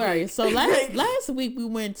right. So last week we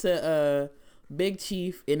went to Big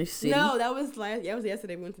Chief in the city. No, that was last. Yeah, it was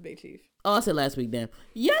yesterday. We went to Big Chief. Oh, I said last week. Damn.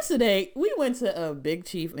 Yesterday we went to Big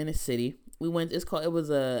Chief in the city. We went. It was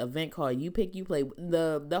a event called You Pick You Play.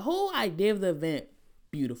 The whole idea of the event,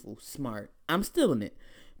 beautiful, smart. I'm still in it.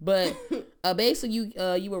 But basically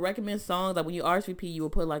you would recommend songs. Like when you RSVP, you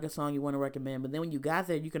would put like a song you want to recommend. But then when you got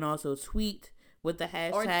there, you can also tweet with the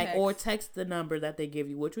hashtag or text the number that they give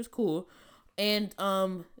you, which was cool. And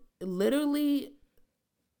literally,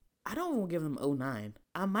 I don't want to give them 09.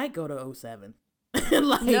 I might go to 07.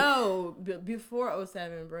 Like, no, before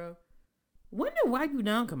 07, bro. When did Wipe You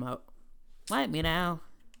Down come out? Wipe Me Down.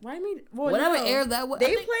 Wipe Me. Well, whatever no. era that was.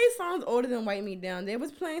 They played songs older than Wipe Me Down. They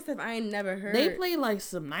was playing stuff I ain't never heard. They played like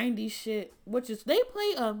some 90s shit, which is they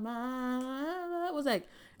play that was like.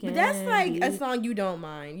 But that's like a song you don't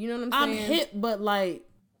mind. You know what I'm saying? I'm hip, but like,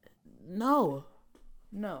 no.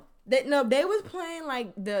 They was playing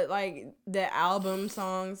like the album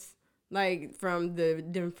songs, like from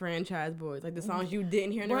the Franchise Boys, like the songs you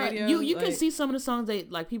didn't hear on the radio. You can see some of the songs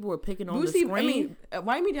that people were picking on the screen. I mean,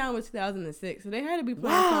 Wipe Me Down was 2006, so they had to be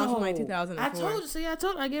playing songs from like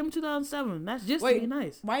 2004. I gave them 2007. That's just to be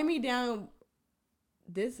nice. Wipe Me Down.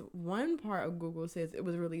 This one part of Google says it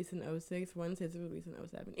was released in 06. One says it was released in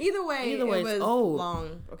 07. Either way, it was old.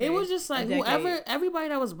 Long. Okay? It was just like everybody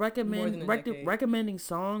that was recommending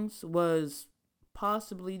songs was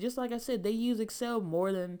possibly, just like I said, they use Excel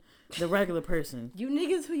more than the regular person. You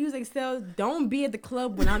niggas who use Excel, don't be at the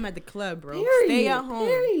club when I'm at the club, bro. Period. Stay at home.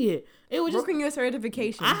 Period. It was working your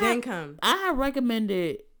certification. Then come. I had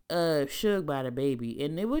recommended Suge by the Baby,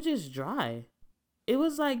 and it was just dry. It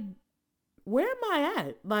was like, where am I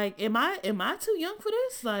at? Like, am I too young for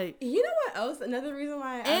this? Like, you know what else? Another reason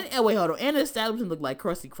why. Wait, hold on. And the establishment looked like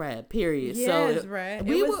Krusty Krab. Period. Yes, so right.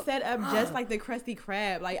 It was set up just like the Krusty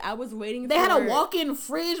Krab. Like, I was waiting. They had a walk-in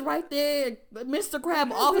fridge right there. Mr. Krab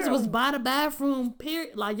office was by the bathroom.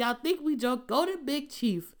 Period. Like, y'all think we joke? Go to Big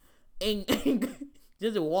Chief and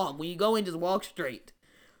just walk. When you go in, just walk straight.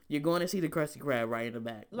 You're going to see the Krusty Krab right in the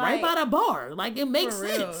back. Like, right by the bar. Like, it makes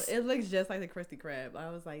sense. It looks just like the Krusty Krab.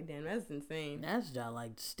 I was like, damn, that's insane. That's just,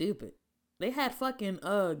 like, stupid. They had fucking,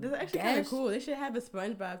 This is actually kind of cool. They should have a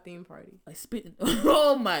SpongeBob theme party. Like,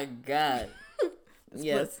 oh, my God.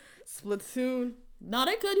 Yes. Splatoon. No,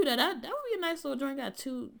 they could do that. That would be a nice little joint. Got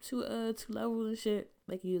two levels and shit.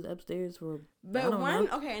 They could use upstairs for,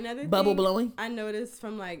 another bubble thing blowing. I noticed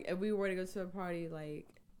from, like, if we were to go to a party, like,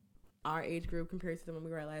 our age group compared to the one we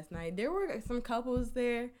were at last night, there were some couples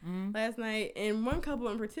there last night, and one couple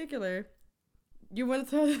in particular. You want to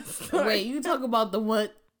tell the story? Wait, you talk about the one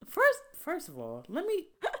first of all. Let me.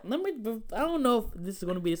 I don't know if this is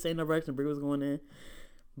going to be the same direction Brie was going in,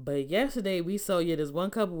 but yesterday we saw this one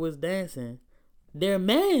couple was dancing. Their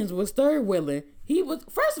mans was third wheeling. He was,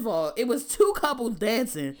 first of all, it was two couples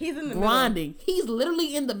dancing. He's in the grinding. Middle. He's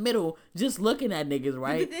literally in the middle, just looking at niggas,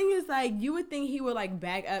 right? But the thing is, like, you would think he would like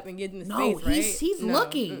back up and get in the space, right? He's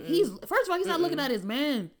looking. Mm-mm. He's first of all, he's not looking at his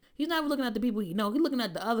man. He's not even looking at the people he know. He's looking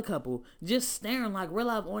at the other couple, just staring like real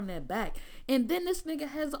life on their back. And then this nigga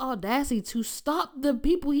has the audacity to stop the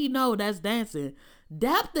people he know that's dancing,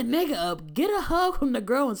 dap the nigga up, get a hug from the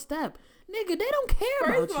girl and step. Nigga, they don't care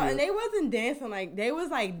about you. First of all, and they wasn't dancing like they was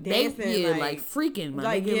like dancing, like freaking,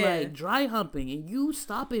 my nigga, like dry humping, and you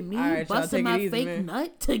stopping me, busting my fake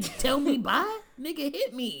nut to tell me bye, nigga,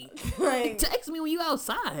 hit me, like, text me when you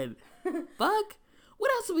outside. Fuck.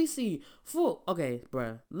 What else do we see? Okay,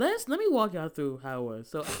 bruh. Let me walk y'all through how it was.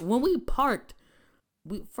 So when we parked,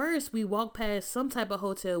 we walked past some type of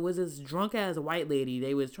hotel. It was this drunk ass white lady.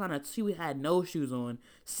 They was trying to. She had no shoes on,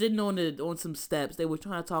 sitting on some steps. They were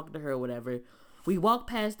trying to talk to her or whatever. We walked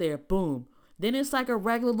past there. Boom. Then it's like a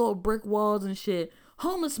regular little brick walls and shit.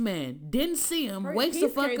 Homeless man, didn't see him, wakes the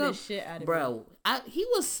fuck up. Bro, he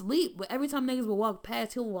was asleep, but every time niggas would walk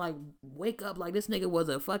past, he'll like wake up like this nigga was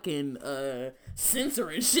a fucking censor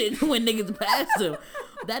and shit when niggas passed him.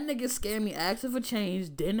 That nigga scared me, asking for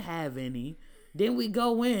change, didn't have any. Then we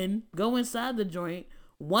go inside the joint.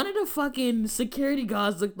 One of the fucking security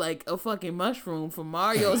guards looked like a fucking mushroom from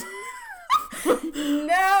Mario's.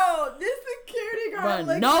 No, this security guard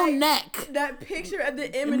looked no like neck. That picture of the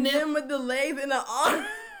Eminem with the legs and the arm.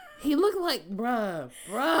 He looked like, bruh.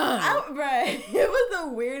 It was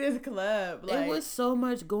the weirdest club. Like, it was so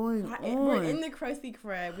much going on. We're in the Krusty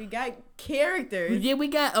Krab. We got characters. Yeah, we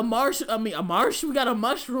got a marsh. We got a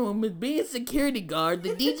mushroom with being security guard. The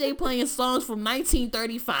DJ playing songs from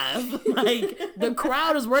 1935. Like, the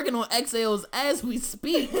crowd is working on XLs as we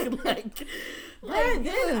speak.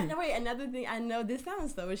 Wait, another thing. I know this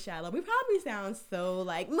sounds so shallow. We probably sound so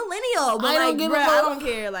like millennial, but I don't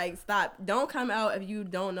care. Like, stop. Don't come out if you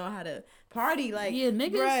don't know how to party. Like, yeah,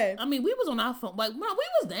 niggas. Bruh. I mean, we was on our phone. Like, we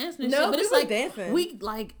was dancing and shit. But it's like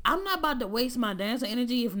dancing. I'm not about to waste my dancing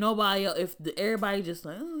energy if nobody else. Everybody just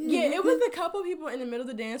like, oh, yeah. It was a couple people in the middle of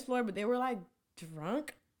the dance floor, but they were like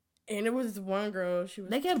drunk, and it was one girl.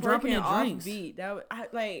 They kept dropping their drinks. Beat. That was,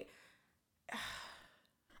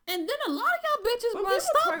 And then a lot of y'all bitches, bro,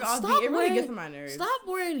 stop it really gets on my nerves. Stop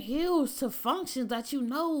wearing heels to functions that you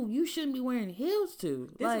know you shouldn't be wearing heels to.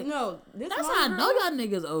 That's how I know y'all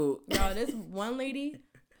niggas old. No, this one lady,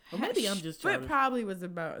 or maybe I'm just foot probably was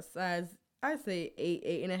about a size, I'd say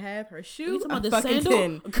 8.5. Her shoe, a fucking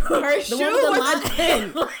 10. Her shoe was a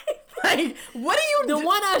 10. Like, what are you The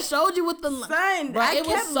one I showed you with the son, bro, it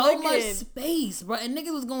was so much space, bro, and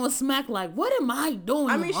niggas was going smack like, what am I doing?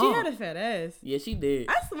 I mean, she had a fat ass. Yeah, she did.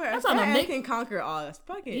 I swear, a fat ass can conquer all us.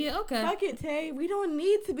 Fuck it. Yeah, okay. Fuck it, Tay. We don't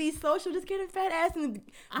need to be social. Just get a fat ass and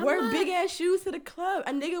wear big ass shoes to the club.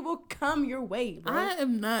 A nigga will come your way, bro. I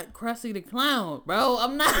am not Krusty the Clown, bro.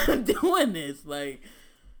 I'm not doing this. Like,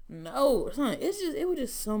 no, son, it was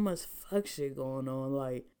just so much fuck shit going on.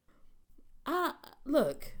 Like,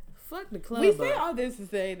 look. Fuck the club. We say all this to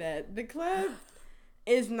say that the club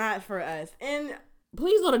is not for us. And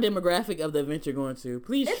please know the demographic of the event you're going to.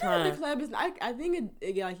 Please try. The club is. I think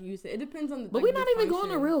it, like you said, it depends on. But we're not even going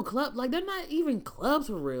to real club. Like, they're not even clubs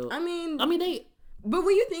for real. I mean they. But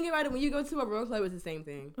when you think about it, when you go to a real club, it's the same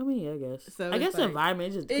thing. I mean, yeah, I guess. So I guess the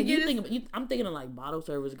environment is just. I'm thinking of like bottle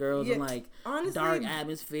service girls and like honestly, dark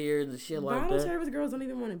atmospheres and shit like that. Bottle service girls don't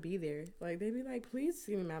even want to be there. Like, they be like, please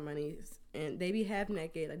give me my money. And they be half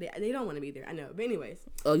naked. Like, they don't want to be there. I know. But anyways.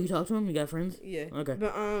 Oh, you talk to them? You got friends? Yeah. Okay.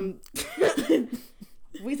 But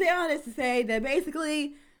we say all this to say that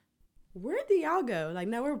basically, where do y'all go? Like,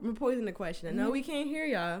 now we're posing the question. I know we can't hear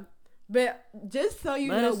y'all. But just so you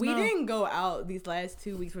know, we didn't go out these last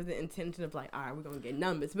 2 weeks with the intention of like, all right, we're going to get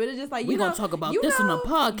numbers. But it's just like, we're going to talk about this in the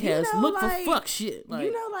podcast. Look for fuck shit. Like,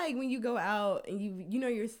 you know, like when you go out and you know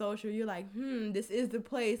you're social, you're like, this is the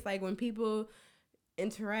place. Like, when people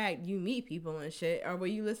interact, you meet people and shit. Or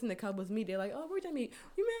when you listen to couples meet, they're like, oh, where'd you meet?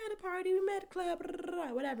 We met at a party, we met at a club, blah, blah,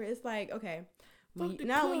 blah, whatever. It's like, okay.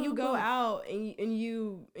 When you go out and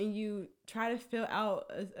you try to fill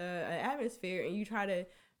out an atmosphere and you try to,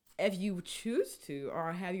 if you choose to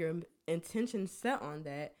or have your intention set on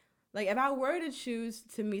that, like if I were to choose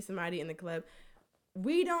to meet somebody in the club,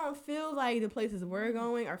 we don't feel like the places we're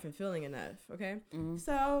going are fulfilling enough, okay? Mm-hmm.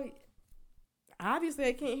 So obviously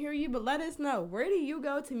I can't hear you, but let us know, where do you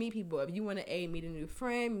go to meet people? If you want to meet a new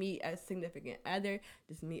friend, meet a significant other,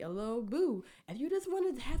 just meet a little boo. If you just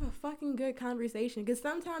want to have a fucking good conversation, because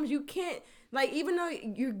sometimes you can't, like, even though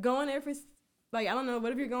you're going there for, like, I don't know,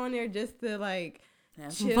 what if you're going there just to like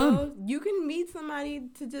chill? You can meet somebody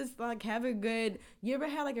to just like have a good. You ever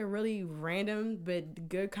had like a really random but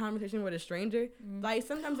good conversation with a stranger? Mm-hmm. Like,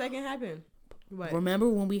 sometimes that can happen. What? Remember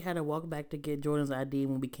when we had to walk back to get Jordan's ID?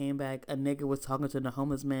 When we came back, a nigga was talking to the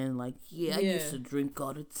homeless man like, I used to drink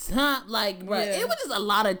all the time. Like, bro, it was just a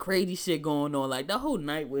lot of crazy shit going on. Like, the whole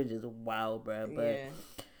night was just wild, bro. But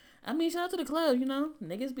I mean, shout out to the club, you know,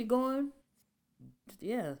 niggas be going.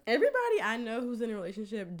 Yeah. Everybody I know who's in a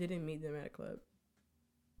relationship didn't meet them at a club.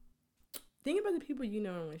 Think about the people you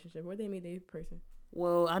know in a relationship. Where they meet their person.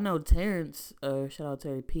 Well, I know Terrence. Shout out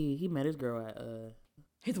Terry P. He met his girl at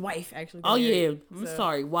his wife, actually. Oh yeah, I'm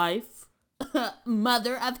sorry, wife,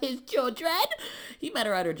 mother of his children. He met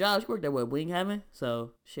her at her job. She worked at Wing Heaven.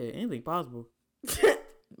 So shit, anything possible.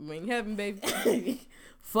 Wing Heaven, baby.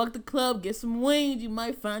 Fuck the club, get some wings. You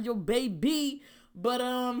might find your baby. But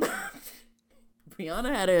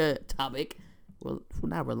Brianna had a topic. Well,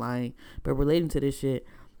 not relying, but relating to this shit.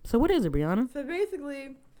 So what is it, Brianna? So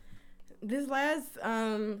basically, this last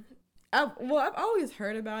I've always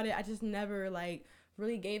heard about it. I just never like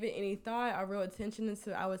really gave it any thought or real attention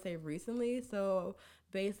until I would say recently. So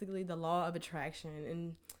basically, the law of attraction.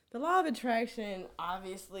 And the law of attraction,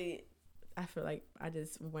 obviously, I feel like I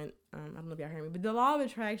just went. I don't know if y'all heard me, but the law of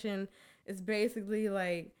attraction is basically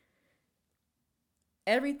like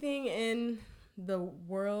everything in the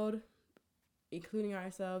world, including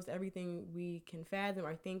ourselves, everything we can fathom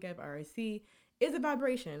or think of or see is a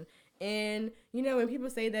vibration. And, you know, when people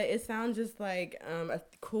say that, it sounds just like a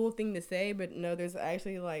cool thing to say, but no, there's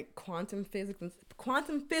actually like quantum physics and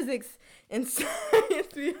science.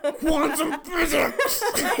 Quantum physics!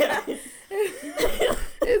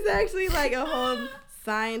 It's actually like a whole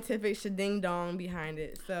scientific shading dong behind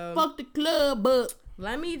it. So fuck the club up.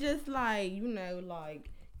 Let me just like, you know, like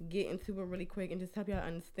get into it really quick and just help y'all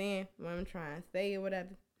understand what I'm trying to say or whatever.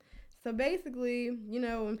 So basically, you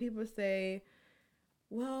know, when people say,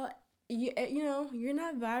 well, you know, you're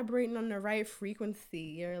not vibrating on the right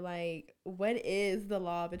frequency, you're like, what is the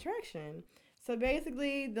law of attraction? So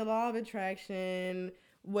basically, the law of attraction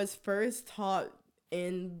was first taught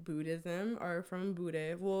in Buddhism or from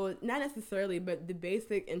Buddha. Well, not necessarily, but the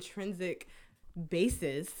basic intrinsic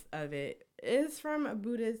basis of it is from a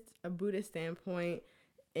Buddhist standpoint,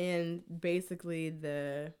 and basically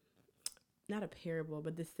not a parable,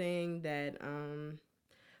 but the saying that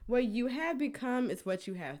what you have become is what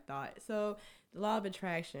you have thought. So the law of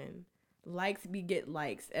attraction, likes beget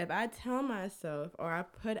likes. If I tell myself or I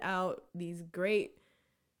put out these great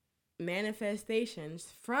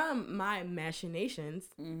manifestations from my machinations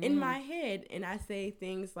in my head, and I say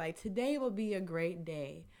things like, today will be a great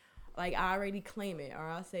day, like I already claim it. Or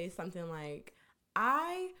I'll say something like,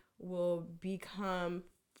 I will become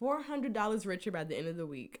 $400 richer by the end of the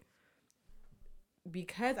week,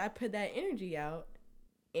 because I put that energy out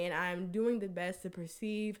and I'm doing the best to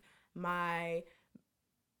perceive my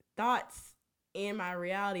thoughts and my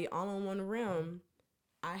reality all in one realm.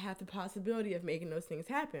 I have the possibility of making those things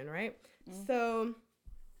happen, right? So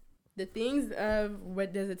the things of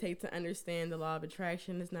what does it take to understand the law of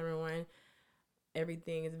attraction is, number one,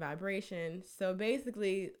 everything is vibration. So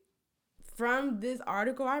basically, from this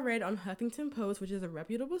article I read on Huffington Post, which is a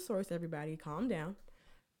reputable source, everybody calm down,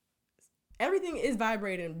 everything is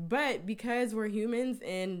vibrating. But because we're humans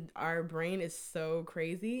and our brain is so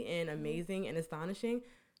crazy and amazing and astonishing,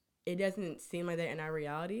 it doesn't seem like that in our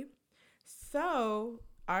reality. So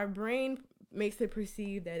our brain makes it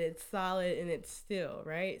perceive that it's solid and it's still,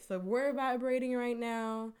 right? So we're vibrating right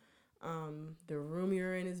now. The room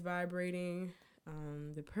you're in is vibrating.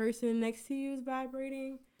 The person next to you is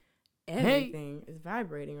vibrating. Everything is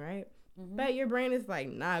vibrating, right? But your brain is like,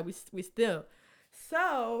 nah, we still.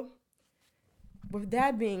 So with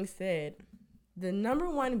that being said, the number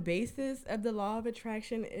one basis of the law of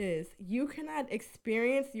attraction is you cannot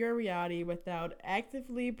experience your reality without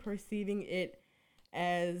actively perceiving it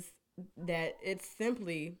as that it's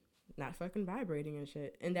simply not fucking vibrating and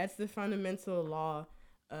shit. And that's the fundamental law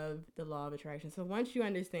of the law of attraction. So once you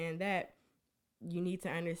understand that, you need to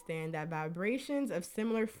understand that vibrations of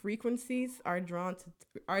similar frequencies are drawn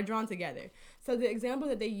together. So the example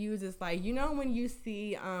that they use is like, you know, when you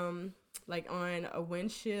see like on a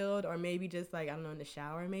windshield, or maybe just like, I don't know, in the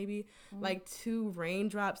shower, maybe like two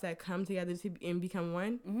raindrops that come together and become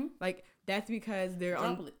one. Like that's because they're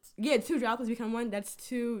droplets. Two droplets become one. That's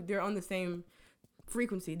two. They're on the same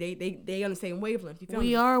frequency. They on the same wavelength. You feel me?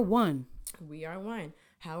 We are one. We are one.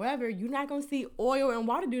 However, you're not gonna see oil and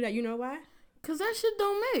water do that. You know why? Cause that shit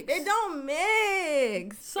don't mix. It don't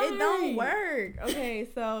mix. Sorry. It don't work. Okay,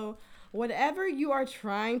 so whatever you are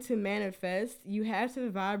trying to manifest, you have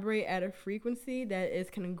to vibrate at a frequency that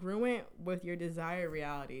is congruent with your desired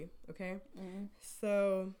reality. Okay?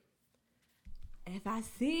 So if I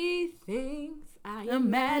see things I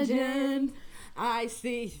imagine, I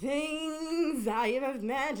see things I have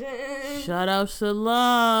imagined. Shout out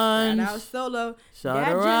Solange. Shout out Solo. Shout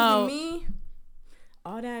her out. Me.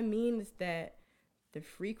 All that means is that the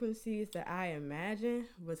frequencies that I imagine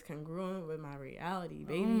was congruent with my reality,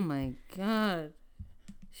 baby. Oh my God.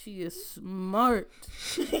 She is smart.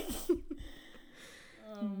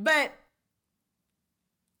 But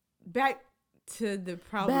back to the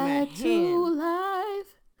problem back at to hand.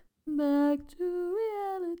 life. Back to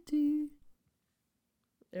reality.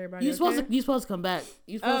 Everybody You supposed to come back.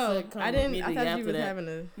 You supposed to come. I didn't. I immediately thought you after was that. having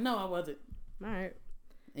a. No, I wasn't. All right.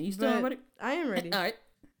 And you still ready? I am ready. All right.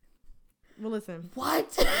 Well, listen.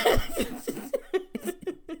 What?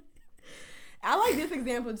 I like this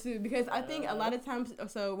example too because I think a lot of times,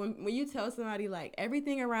 so when you tell somebody like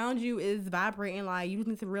everything around you is vibrating, like you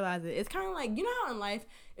need to realize it. It's kind of like, you know how in life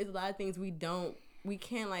is a lot of things we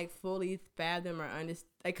can't like fully fathom or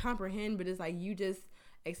like comprehend, but it's like you just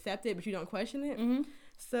accept it, but you don't question it. Mm-hmm.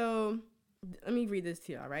 So let me read this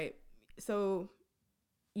to y'all, right? So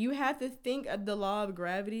you have to think of the law of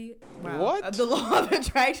gravity. Wow. What? Of the law of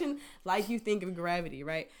attraction like you think of gravity,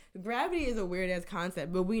 right? Gravity is a weird-ass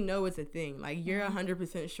concept, but we know it's a thing. Like, you're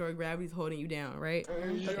 100% sure gravity's holding you down, right?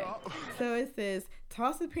 Okay. So it says,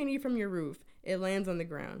 toss a penny from your roof. It lands on the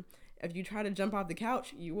ground. If you try to jump off the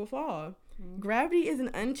couch, you will fall. Gravity is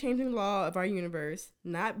an unchanging law of our universe.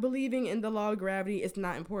 Not believing in the law of gravity is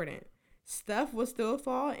not important. Stuff will still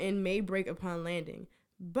fall and may break upon landing.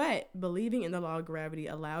 But believing in the law of gravity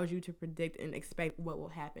allows you to predict and expect what will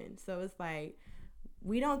happen. So it's like,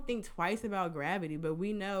 we don't think twice about gravity, but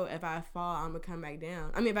we know if I fall, I'm going to come back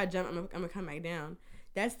down. I mean, if I jump, I'm going to come back down.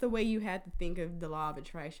 That's the way you have to think of the law of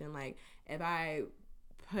attraction. Like, if I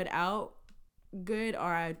put out good or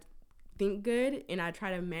I think good and I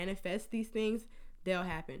try to manifest these things, they'll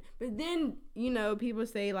happen. But then, you know, people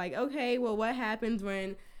say like, okay, well, what happens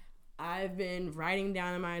when I've been writing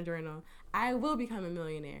down in my journal, I will become a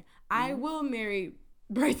millionaire. I will marry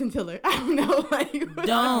Bryson Tiller. I don't know. Like,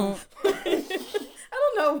 don't. I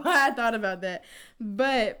don't know why I thought about that.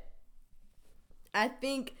 But I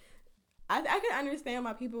think I can understand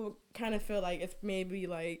why people kind of feel like it's maybe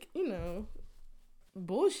like, you know,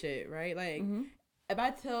 bullshit, right? Like, if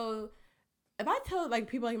I tell like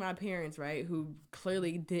people like my parents, right, who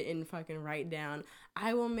clearly didn't fucking write down,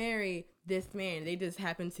 I will marry this man, they just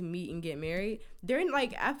happen to meet and get married. They're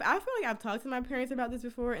like, I feel like I've talked to my parents about this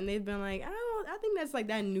before, and they've been like, I think that's like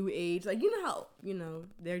that new age, like, you know how, you know,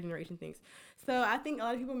 their generation thinks. So I think a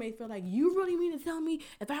lot of people may feel like, you really mean to tell me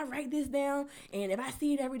if I write this down and if I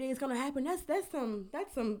see it every day, it's gonna happen? That's some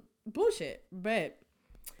bullshit. But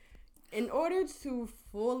in order to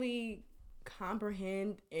fully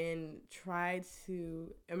comprehend and try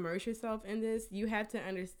to immerse yourself in this, you have to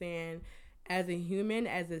understand, as a human,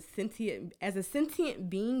 as a sentient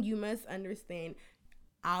being, you must understand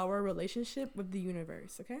our relationship with the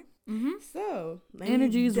universe. Okay. So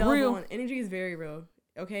energy is real. Energy is very real.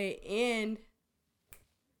 Okay, and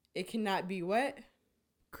it cannot be what?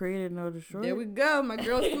 Created nor destroyed. There we go. My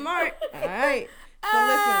girl's smart. All right. So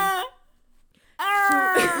listen.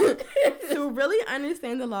 To really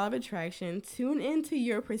understand the law of attraction, tune into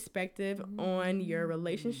your perspective on your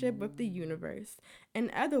relationship with the universe. In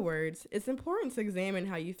other words, it's important to examine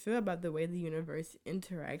how you feel about the way the universe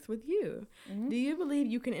interacts with you. Do you believe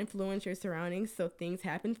you can influence your surroundings so things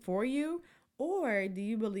happen for you? Or do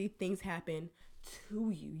you believe things happen to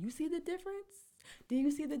you? You see the difference? Do you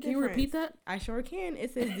see the difference? Can you repeat that? I sure can.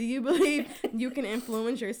 It says, do you believe you can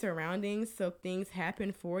influence your surroundings so things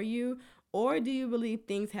happen for you? Or do you believe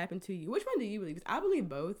things happen to you? Which one do you believe? 'Cause I believe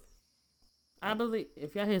both. I believe,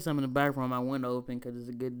 if y'all hear something in the background, my window open because it's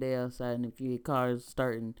a good day outside, and if you hear cars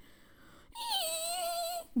starting,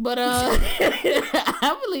 but I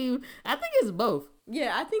think it's both.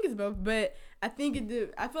 Yeah, I think it's both, but I think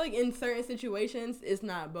I feel like in certain situations it's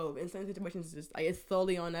not both. In certain situations it's just like it's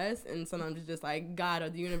solely on us, and sometimes it's just like God or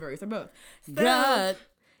the universe or both. So, God.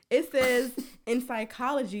 It says in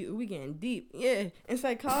psychology, we getting deep. Yeah, in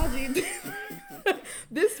psychology,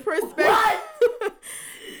 this perspective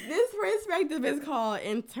is called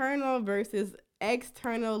internal versus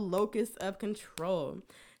external locus of control.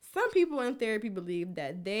 Some people in therapy believe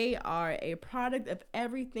that they are a product of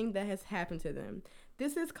everything that has happened to them.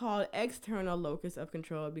 This is called external locus of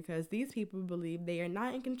control because these people believe they are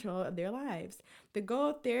not in control of their lives. The goal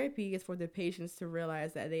of therapy is for the patients to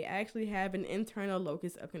realize that they actually have an internal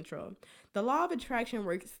locus of control. The law of attraction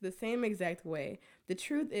works the same exact way. The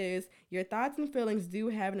truth is, your thoughts and feelings do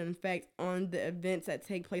have an effect on the events that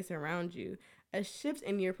take place around you. A shift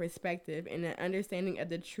in your perspective and an understanding of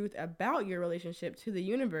the truth about your relationship to the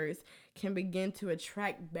universe can begin to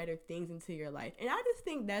attract better things into your life. And I just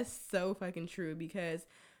think that's so fucking true because,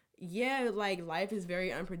 yeah, like life is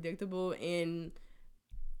very unpredictable. And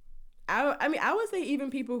I mean, I would say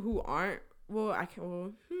even people who aren't,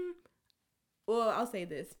 I'll say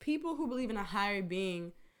this. People who believe in a higher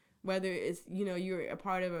being, whether it's, you know, you're a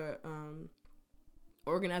part of a,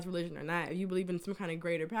 organized religion or not, if you believe in some kind of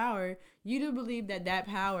greater power, you do believe that that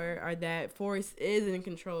power or that force is in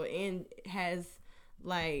control and has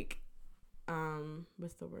like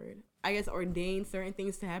what's the word, I guess, ordained certain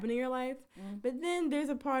things to happen in your life. But then there's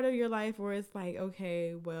a part of your life where it's like,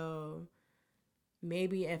 okay, well,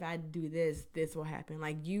 maybe if I do this, this will happen.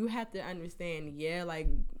 Like, you have to understand, yeah, like,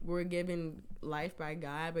 we're given life by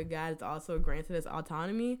God, but God has also granted us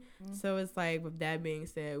autonomy. So it's like, with that being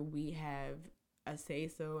said, we have a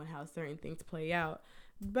say-so in how certain things play out.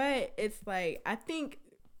 But it's like, I think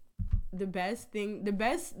the best thing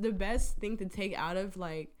to take out of,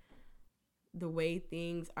 like, the way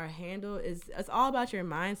things are handled is it's all about your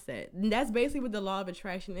mindset. And that's basically what the law of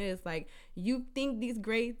attraction is. Like, you think these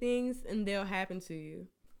great things and they'll happen to you.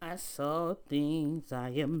 I saw things I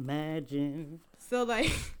imagined. So,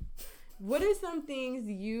 like, what are some things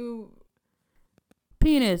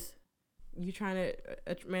Penis. you trying to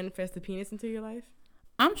manifest the penis into your life?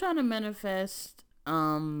 I'm trying to manifest,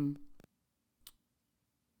 well,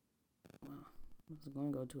 I was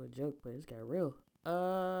going to go to a joke, but it's got real.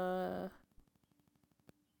 I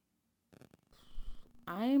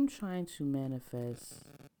am trying to manifest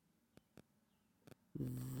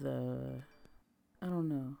I don't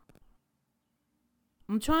know.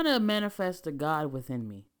 I'm trying to manifest the God within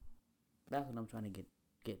me. That's what I'm trying to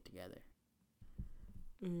get together.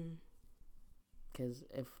 Because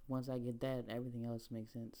once I get that, everything else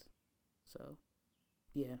makes sense. So,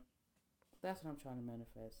 yeah. That's what I'm trying to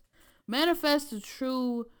manifest. Manifest the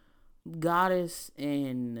true goddess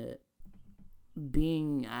and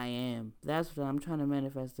being I am. That's what I'm trying to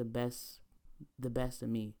manifest, the best of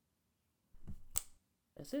me.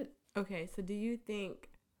 That's it. Okay, so do you think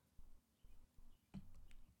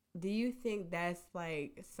that's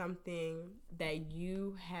like something that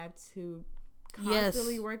you have to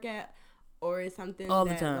constantly work at, or is something all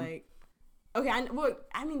that the time? Like, okay, I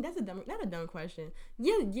mean that's not a dumb question.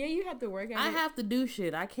 Yeah, you have to work at it. I have to do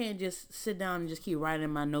shit. I can't just sit down and just keep writing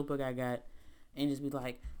in my notebook I got and just be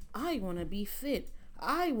like, I want to be fit.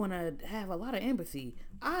 I want to have a lot of empathy.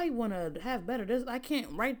 I want to have better this. I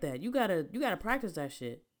can't write that. You gotta practice that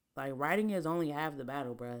shit. Like, writing is only half the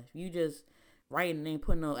battle, bruh. If you just writing and ain't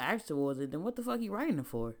putting no action towards it, then what the fuck you writing it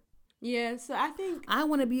for? Yeah, so I think I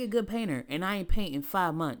want to be a good painter, and I ain't painting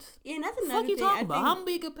 5 months. Yeah, and that's What the another fuck you thing. talking about? How I'm gonna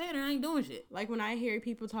be a good painter? I ain't doing shit. Like, when I hear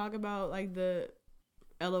people talk about, like, the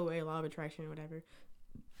LOA, law of attraction or whatever,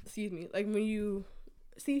 excuse me, like, when you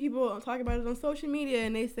see people talk about it on social media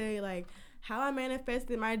and they say, like, how I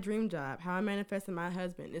manifested my dream job, how I manifested my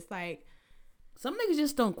husband, it's like, some niggas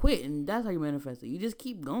just don't quit, and that's how you manifest it. You just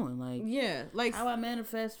keep going. Like, yeah, like, how I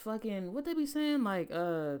manifest fucking, what they be saying? Like,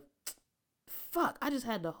 fuck, I just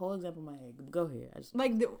had the whole example in my head. Go ahead. I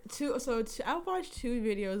watched 2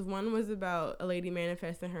 videos. One was about a lady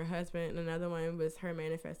manifesting her husband, and another one was her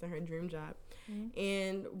manifesting her dream job. Mm-hmm.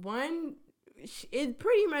 And one, it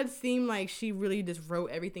pretty much seemed like she really just wrote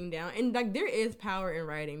everything down. And, like, there is power in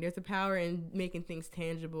writing. There's a power in making things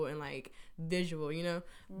tangible and, like, visual, you know?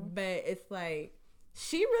 Mm-hmm. But it's like,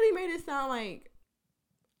 she really made it sound like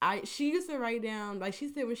she used to write down, like, she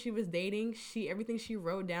said when she was dating, everything she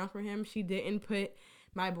wrote down for him, she didn't put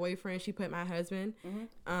my boyfriend, she put my husband.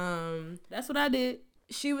 Mm-hmm. That's what I did.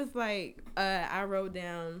 She was like, I wrote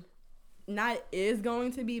down, not is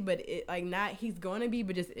going to be, but it, like, not he's going to be,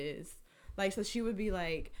 but just is. Like, so she would be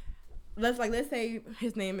like, let's say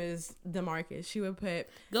his name is DeMarcus. She would put,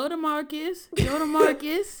 go to Marcus. Go to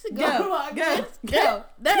Marcus. Go.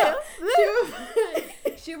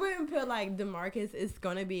 She wouldn't put, like, DeMarcus is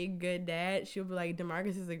going to be a good dad. She would be like,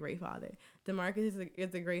 DeMarcus is a great father. DeMarcus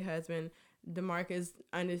is a great husband. DeMarcus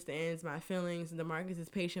understands my feelings. DeMarcus is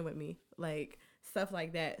patient with me. Like, stuff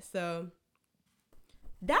like that. So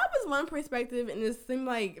that was one perspective, and it seemed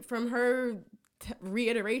like from her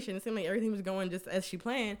reiteration, it seemed like everything was going just as she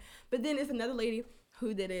planned. But then it's another lady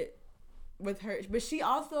who did it with her, but she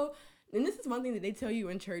also, and this is one thing that they tell you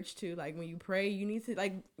in church too, like, when you pray, you need to,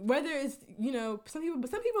 like, whether it's, you know, some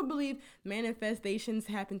people believe manifestations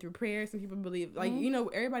happen through prayer. Some people believe, like, you know,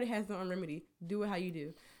 everybody has their own remedy. Do it how you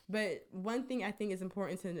do. But one thing I think is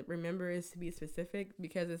important to remember is to be specific,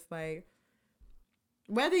 because it's like,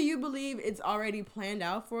 whether you believe it's already planned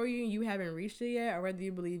out for you and you haven't reached it yet, or whether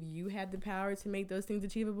you believe you have the power to make those things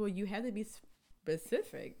achievable, you have to be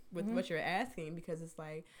specific with what you're asking, because it's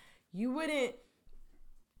like, you wouldn't,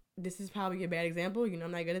 this is probably a bad example, you know,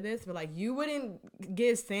 I'm not good at this, but, like, you wouldn't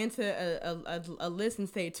give Santa a list and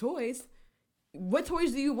say toys. What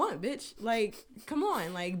toys do you want, bitch? Like, come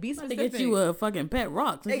on, like, be specific. To get you a fucking pet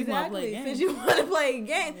rock. Exactly, since you want to play a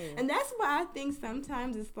game. Yeah. And that's why I think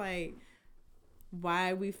sometimes it's like,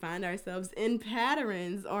 why we find ourselves in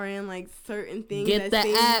patterns or in, like, certain things. Get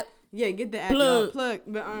the app. Yeah, get the app. Plug.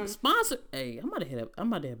 But sponsor. Hey, I'm about to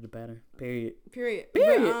have the pattern. Period.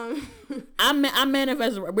 But, I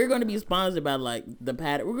manifest. We're going to be sponsored by, like, the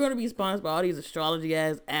pattern. We're going to be sponsored by all these astrology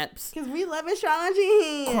ass apps. Because we love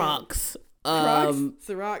astrology. Crocs.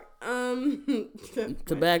 Ciroc.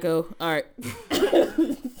 Tobacco. All right.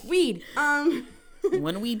 Weed.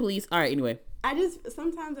 One weed, please. All right. Anyway.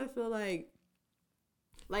 Sometimes I feel like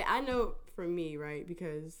I know for me, right?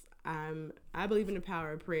 Because I believe in the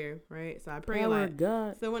power of prayer, right? So I pray a lot.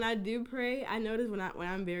 God. So when I do pray, I notice when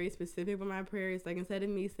I'm very specific with my prayers, like instead of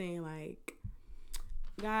me saying like,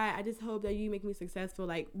 God, I just hope that you make me successful.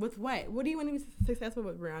 Like, with what? What do you want to be successful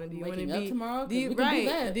with, Brianna? Do you want to be tomorrow? Do you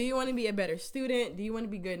want to be a better student? Do you want to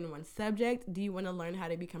be good in one subject? Do you want to learn how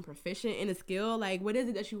to become proficient in a skill? Like, what is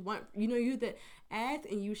it that you want? You have to ask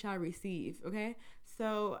and you shall receive. Okay,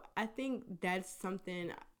 so I think that's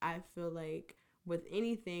something I feel like with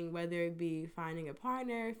anything, whether it be finding a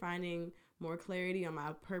partner, finding more clarity on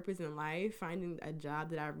my purpose in life, finding a job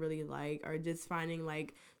that I really like, or just finding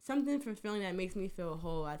like something fulfilling that makes me feel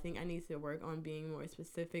whole. I think I need to work on being more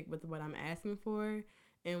specific with what I'm asking for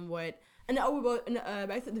and what. And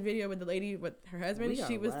back to the video with the lady with her husband,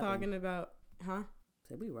 she was talking about,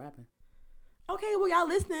 Said we rapping. Okay, well y'all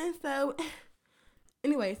listening. So,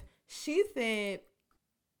 anyways, she said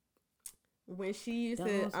when she used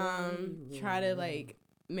to try to like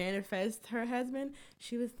manifest her husband,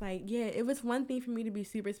 she was like, yeah, it was one thing for me to be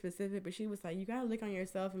super specific, but she was like, you gotta look on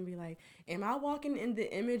yourself and be like, am I walking in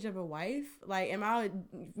the image of a wife? Like, am I,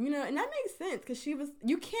 and that makes sense because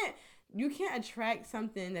you can't attract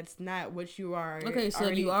something that's not what you are. Okay, so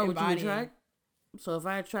you are embodying. What you attract. So if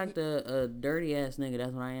I attract a dirty ass nigga,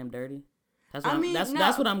 that's when I am dirty. That's what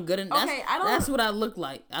that's what I'm good in. That's what I look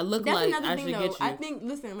like. I look like I should get you. I think,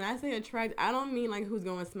 listen, when I say attract, I don't mean like who's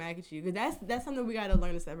going to smack at you. Because that's something we got to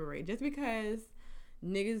learn to separate. Just because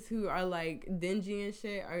niggas who are like dingy and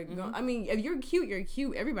shit are going, I mean, if you're cute, you're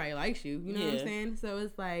cute. Everybody likes you. You know what I'm saying? So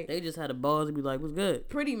it's like. They just had the balls to be like, what's good?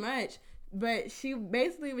 Pretty much. But what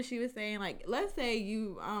she was saying, like, let's say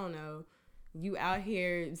you out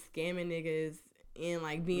here scamming niggas and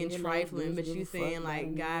like being trifling, but you saying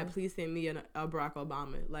like, God, please send me a Barack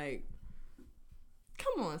Obama. Like,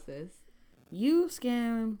 come on, sis. You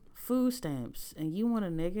scam food stamps and you want a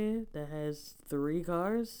nigga that has 3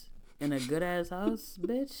 cars and a good ass house,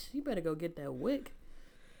 bitch? You better go get that wick.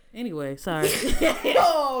 Anyway, sorry.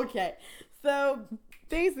 Okay, so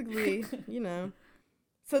basically,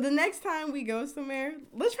 So the next time we go somewhere,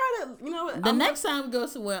 let's try to, next time we go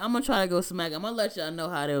somewhere, I'm going to try to go smack. I'm going to let y'all know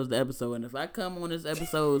how that was the episode. And if I come on this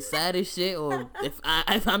episode sad as shit, or if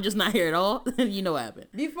I'm just not here at all, then you know what happened.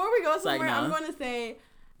 Before we go somewhere, I'm going to say,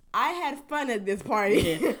 I had fun at this party.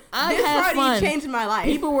 Yeah. This party changed my life.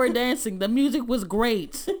 People were dancing. The music was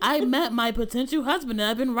great. I met my potential husband that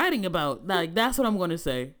I've been writing about. Like, that's what I'm going to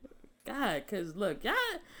say. God, because look, y'all...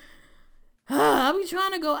 I be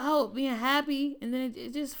trying to go out being happy, and then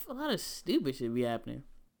it just a lot of stupid shit be happening.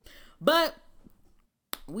 But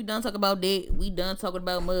we done talking about that. We done talking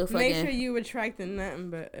about motherfucking. Make sure you attract the nothing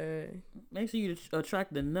but. Make sure you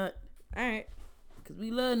attract the nut. All right. Cause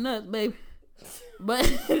we love nuts, baby.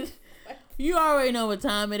 But you already know what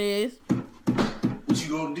time it is. What you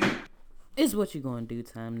gonna do? It's what you gonna do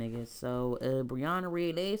time, niggas. So Brianna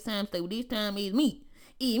read last time, so this time is me.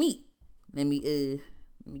 Eat meat. Let me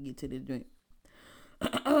get to this drink.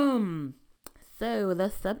 So the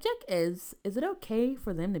subject is it okay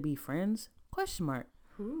for them to be friends? Question mark.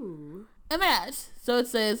 Ooh. So it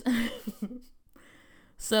says,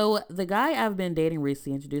 so the guy I've been dating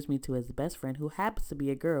recently introduced me to his best friend who happens to be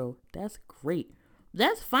a girl. That's great.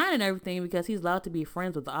 That's fine and everything because he's allowed to be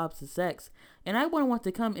friends with the opposite sex. And I wouldn't want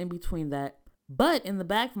to come in between that. But in the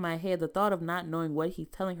back of my head, the thought of not knowing what he's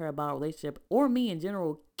telling her about our relationship or me in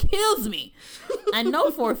general kills me. I know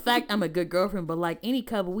for a fact I'm a good girlfriend, but like any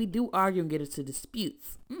couple, we do argue and get into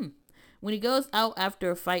disputes. When he goes out after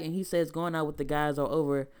a fight and he says going out with the guys or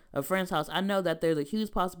over a friend's house, I know that there's a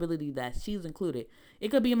huge possibility that she's included. It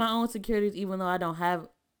could be my own insecurities, even though I don't have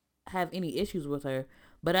any issues with her.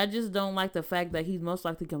 But I just don't like the fact that he's most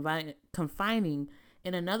likely confining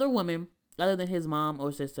in another woman other than his mom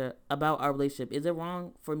or sister about our relationship. Is it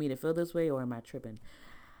wrong for me to feel this way or am I tripping?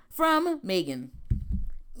 From Megan.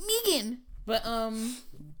 But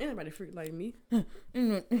anybody freak like me.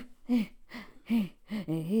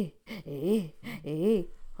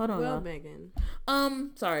 Hold on. Well, Megan.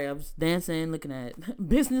 Sorry, I was dancing, looking at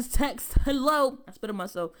business text. Hello. I spit on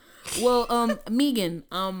myself. Well, Megan,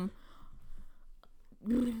 I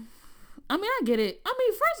mean, I get it. I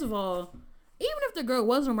mean, first of all, even if the girl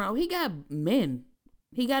wasn't around, he got men.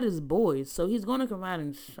 He got his boys. So he's going to confide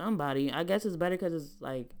in somebody. I guess it's better because it's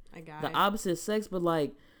like the opposite sex. But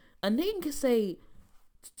like a nigga can say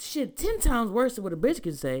shit 10 times worse than what a bitch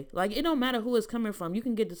can say. Like it don't matter who it's coming from. You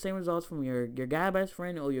can get the same results from your guy best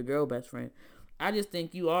friend or your girl best friend. I just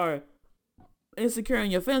think you are insecure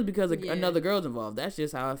in your feelings because another girl's involved. That's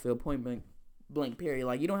just how I feel. Point blank. Period.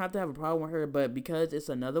 Like, you don't have to have a problem with her, but because it's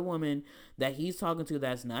another woman that he's talking to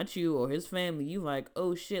that's not you or his family, you like,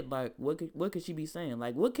 oh shit, like what could she be saying?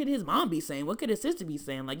 Like, what could his mom be saying? What could his sister be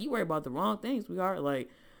saying? Like, you worry about the wrong things, sweetheart. Like,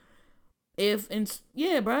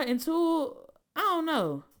 bro, until I don't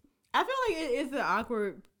know. I feel like it is an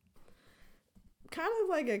awkward, kind of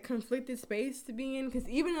like a conflicted space to be in, because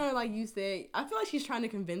even though, like you said, I feel like she's trying to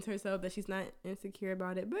convince herself that she's not insecure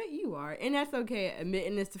about it, but you are, and that's okay.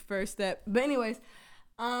 Admitting it's the first step. But anyways,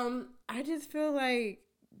 I just feel like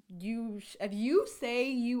if you say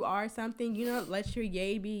you are something, let your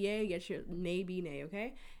yay be yay, get your nay be nay.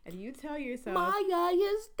 Okay, if you tell yourself my yay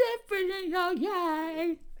is different than your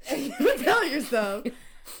yay, if you tell yourself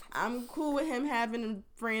I'm cool with him having a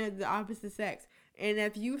friend of the opposite sex. And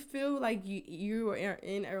if you feel like you are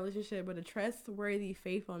in a relationship with a trustworthy,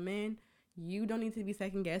 faithful man, you don't need to be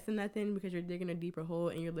second guessing nothing because you're digging a deeper hole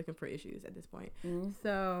and you're looking for issues at this point. Mm-hmm.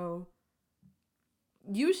 So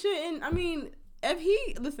you shouldn't. I mean, if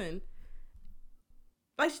he listen,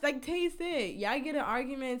 like Tay said, y'all get in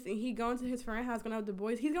arguments and he going to his friend's house, going out with the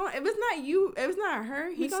boys. He's going. If it's not you, if it's not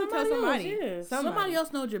her, he's going to tell somebody. Else, yeah. Somebody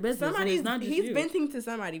else knows your business. He's venting to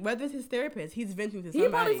somebody. Whether it's his therapist, he's venting to somebody.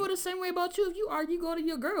 He probably feel the same way about you. If you argue, go to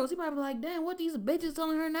your girls. He probably be like, damn, what these bitches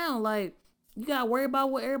telling her now? Like, you gotta worry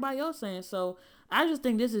about what everybody else saying. So I just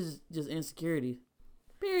think this is just insecurity.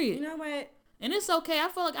 Period. You know what? And it's okay. I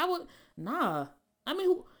feel like I would. Nah. I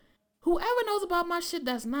mean, whoever knows about my shit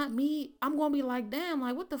that's not me, I'm going to be like, damn,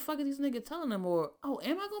 like, what the fuck is these niggas telling them? Or, am I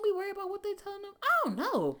going to be worried about what they telling them? I don't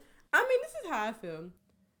know. I mean, this is how I feel.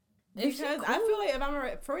 Because cool? I feel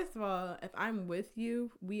like first of all, if I'm with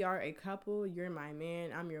you, we are a couple. You're my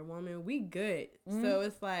man. I'm your woman. We good. Mm-hmm. So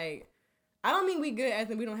it's like, I don't mean we good as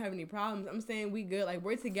in we don't have any problems. I'm saying we good. Like,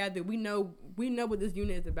 we're together. We know what this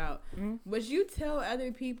unit is about. Mm-hmm. But you tell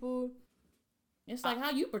other people... It's like how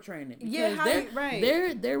you portraying it. Yeah, right.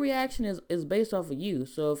 Their reaction is based off of you.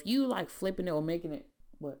 So if you like flipping it or making it,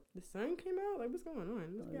 what? The sun came out? Like, what's going on?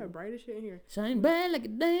 Let's get bright as shit in here. Shine bright like a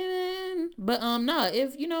diamond. But no,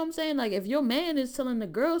 if you know what I'm saying, like if your man is telling the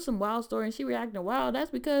girl some wild story and she reacting wild,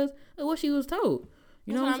 that's because of what she was told.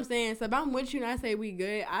 You know what I'm saying? So if I'm with you and I say we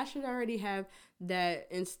good, I should already have that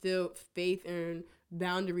instilled faith and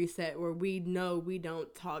boundary set where we know we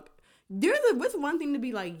don't talk. What's one thing to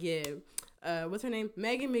be like, what's her name?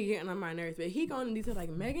 Megan be getting on my nerves, but he going to detail like,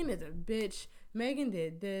 Megan is a bitch. Megan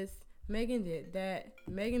did this. Megan did that.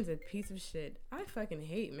 Megan's a piece of shit. I fucking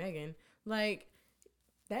hate Megan. Like,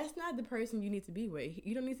 that's not the person you need to be with.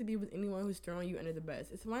 You don't need to be with anyone who's throwing you under the bus.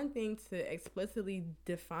 It's one thing to explicitly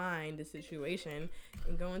define the situation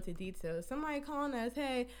and go into detail. Somebody calling us,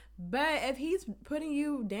 hey, but if he's putting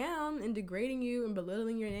you down and degrading you and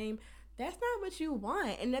belittling your name, that's not what you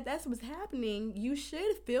want. And if that's what's happening, you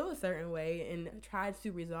should feel a certain way and try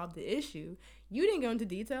to resolve the issue. You didn't go into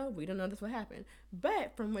detail. We don't know this what happened.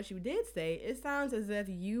 But from what you did say, it sounds as if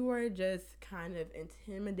you were just kind of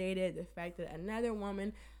intimidated. The fact that another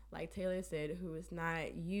woman, like Taylor said, who is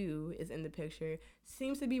not you, is in the picture,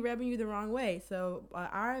 seems to be rubbing you the wrong way. So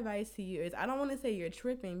our advice to you is, I don't want to say you're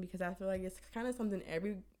tripping because I feel like it's kind of something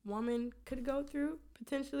every woman could go through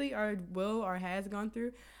potentially, or will, or has gone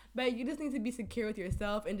through. But you just need to be secure with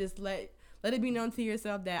yourself and just let it be known to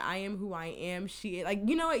yourself that I am who I am. She, like,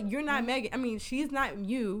 you know what? You're not Megan. I mean, she's not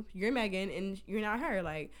you. You're Megan, and you're not her.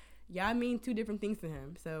 Like, y'all mean two different things to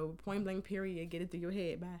him. So, point blank, period. Get it through your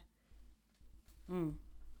head. Bye.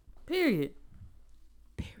 Period.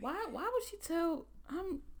 Why would she tell?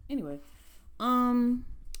 Anyway.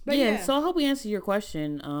 But yeah. So I hope we answered your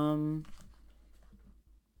question.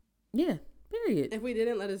 Yeah. Period. If we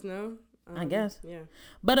didn't, let us know. I guess. Yeah.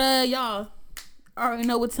 But y'all already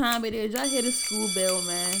know what time it is. Y'all hear the school bell,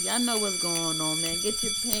 man. Y'all know what's going on, man. Get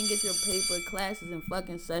your pen, get your paper. Class is in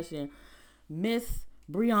fucking session. Miss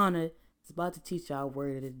Brianna is about to teach y'all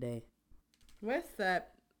word of the day. What's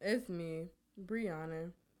up? It's me,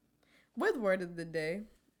 Brianna, with word of the day.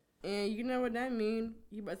 And you know what that means.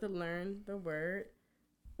 You about to learn the word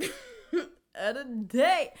of the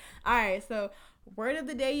day. All right, so word of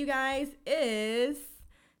the day, you guys, is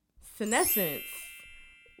senescence.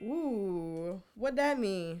 Ooh, what that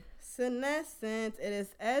mean? Senescence. It is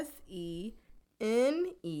SENESCENCE.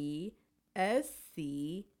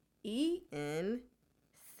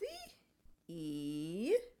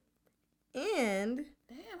 And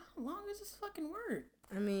damn, how long is this fucking word?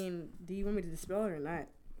 I mean, do you want me to spell it or not?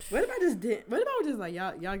 What if I just did? What if I was just like,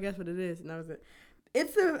 y'all guess what it is? And that was it.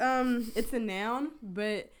 It's a noun,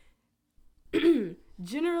 but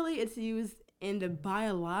generally it's used in the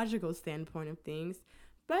biological standpoint of things.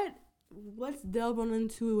 But let's delve on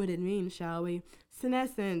into what it means, shall we?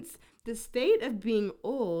 Senescence, the state of being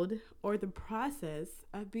old or the process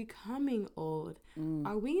of becoming old.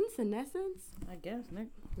 Are we in senescence? I guess, Nick.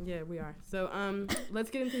 Yeah, we are. So, let's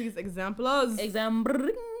get into these examples. Example.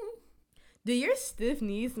 Do your stiff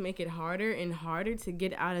knees make it harder and harder to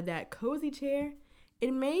get out of that cozy chair?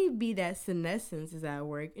 It may be that senescence is at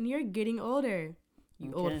work and you're getting older.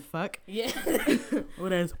 You old fuck. Yeah.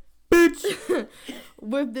 What else? Bitch.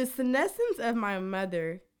 With the senescence of my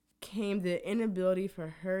mother came the inability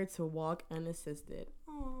for her to walk unassisted.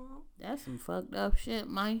 Aww. That's some fucked up shit,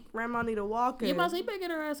 man. Grandma need a walker. You must say pick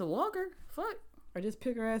her ass a walker. Fuck. Or just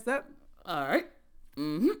pick her ass up. All right.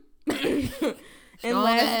 Mm-hmm. And Strong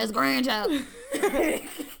ass grandchild.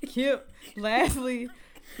 Cute. Lastly,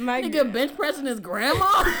 my nigga bench pressing his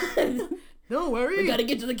grandma. Don't worry. We gotta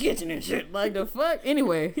get to the kitchen and shit. Like the fuck.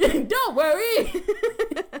 Anyway, don't worry.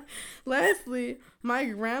 Lastly, my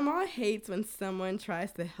grandma hates when someone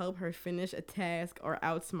tries to help her finish a task or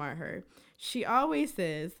outsmart her. She always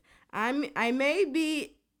says, I may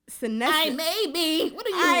be senescent. I may be. What are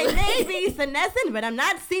you? I may be senescent, but I'm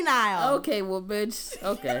not senile. Okay, well, bitch.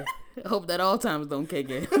 Okay. Hope that Alzheimer's don't kick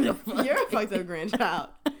in. You're a fucked up grandchild.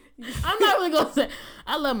 I'm not really gonna say.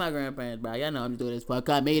 I love my grandparents, bro. Y'all know I'm doing this fuck.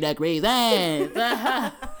 I made that crazy.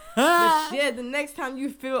 But shit, the next time you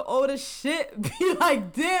feel old as shit, be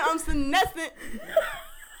like, damn, I'm senescent.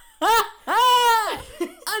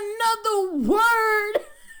 Another word.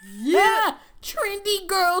 Yeah. Trendy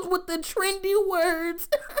girls with the trendy words.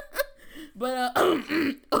 But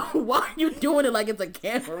why are you doing it like it's a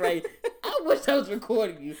camera, right? I wish I was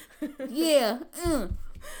recording you. Yeah.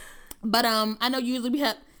 But I know usually we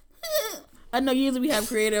have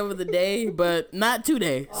creative of the day, but not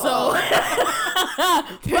today. So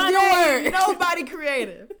find a word. Nobody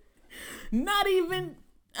creative. Not even.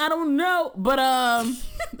 I don't know. But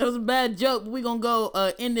that was a bad joke. We gonna go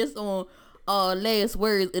end this on last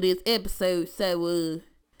words of this episode. So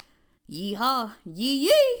yeehaw, yee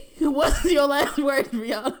yee. What's your last word for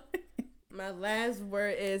y'all? My last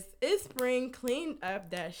word is spring. Clean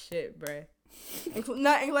up that shit, bruh.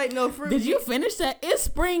 Not like no fruit. Did you finish that? It's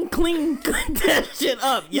spring. Clean that shit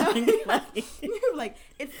up, young. Like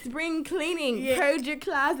it's spring cleaning. Yeah. Purge your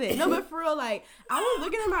closet. No, but for real, like I was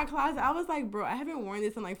looking in my closet. I was like, bro, I haven't worn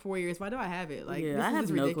this in like 4 years. Why do I have it? Like, yeah, this I have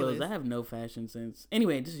is no ridiculous. clothes. I have no fashion sense.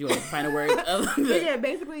 Anyway, this is your final word. But yeah,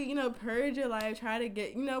 basically, purge your life. Try to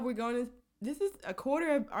get. We're going. This is a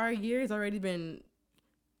quarter of our year has already been.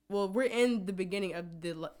 Well, we're in the beginning of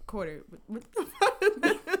the quarter.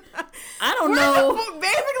 I don't know.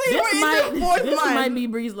 Basically, we're in the fourth month. This might be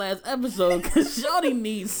Bree's last episode because Shawty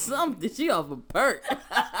needs something. She off a perk.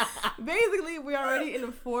 Basically, we're already in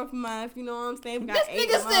the fourth month. You know what I'm saying? We got this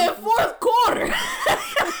nigga said fourth quarter.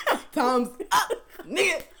 Thumbs up,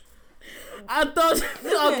 nigga. I thought.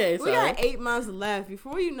 Okay, sorry. We got 8 months left.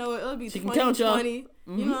 Before you know it, it'll be 2020.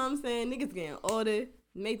 Mm-hmm. You know what I'm saying? Niggas getting older.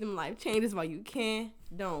 Make them life changes while you can.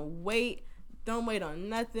 Don't wait. Don't wait on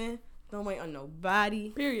nothing. Don't wait on nobody.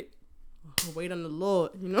 Period. Wait on the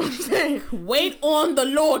Lord. You know what I'm saying? Wait on the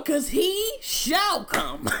Lord, cause He shall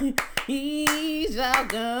come. He shall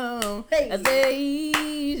come. Hey. I say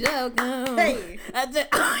He shall come. Hey. I say,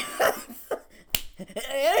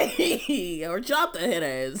 hey. Or chop the head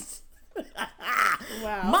ass.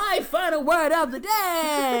 Wow. My final word of the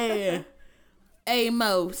day. Hey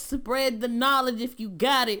Mo, spread the knowledge if you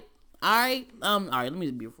got it. Alright? Alright, let me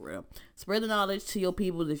just be for real. Spread the knowledge to your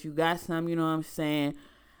people if you got some, you know what I'm saying?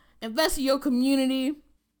 Invest in your community.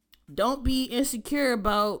 Don't be insecure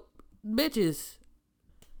about bitches.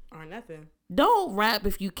 Or nothing. Don't rap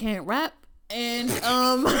if you can't rap. And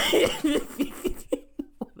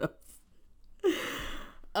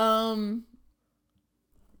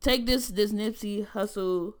take this Nipsey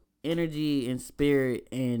Hussle energy and spirit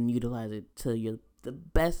and utilize it to the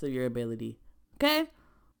best of your ability. Okay?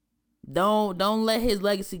 Don't let his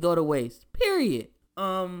legacy go to waste. Period.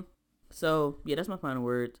 So yeah, that's my final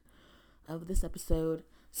words of this episode.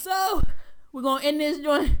 So we're gonna end this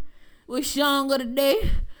joint with song of the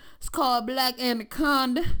day. It's called Black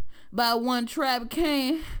Anaconda by One Trap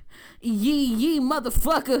Kane. Yee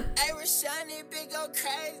motherfucker. Hey, Rashani, big go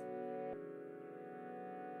crazy.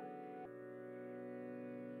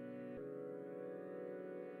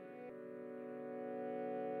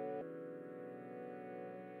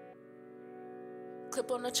 Clip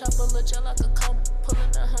on the chopper, look just like a comb.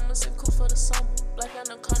 Pulling the hummus and cool for the summer. Black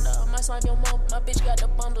Anaconda, I might slime your mom. My bitch got the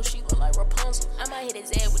bundle, she look like Rapunzel. I might hit his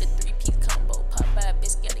head with a 3-piece combo. Popeye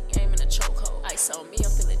bitch got a game in a chokehold. Ice on me,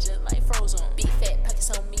 I'm feeling just like Frozen. Big fat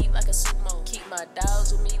pockets on me like a sumo. Keep my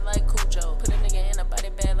dogs with me like Cujo. Put a nigga in a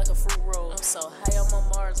body bag like a fruit roll. I'm so high on my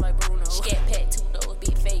Mars like Bruno.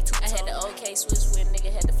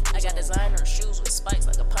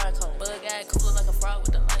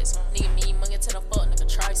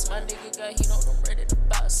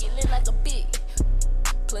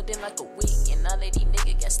 but in like a week. And now lady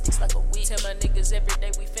nigga got sticks like a week. Tell my niggas every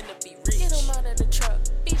day we finna be rich. Get them out of the truck.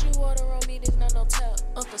 BG water on me, there's not no tap.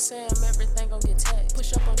 Uncle Sam, everything gon' get taxed.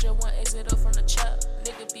 Push up on jet one, exit up from the chop.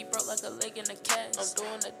 Nigga be broke like a leg in a cast. I'm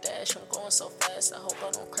doing a dash, I'm going so fast. I hope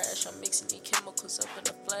I don't crash. I'm mixing these chemicals up in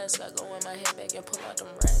the flask. I go in my handbag and pull out them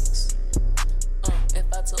racks. If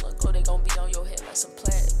I tell her go, they gon' be on your head like some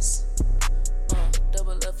plaques.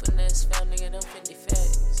 Double up finesse, found nigga them 50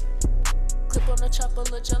 fags. Clip on the chopper,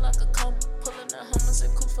 look just like a comb. Pulling the Hummers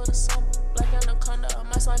and coupe for the summer. Black anaconda, I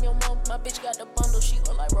might slime your mom. My bitch got the bundle, she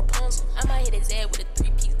look like Rapunzel. I might hit his head with a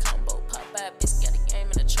 3-piece combo. Pop by, bitch got a game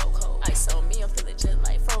in a chokehold. Ice on me, I'm feeling just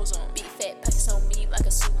like Frozone.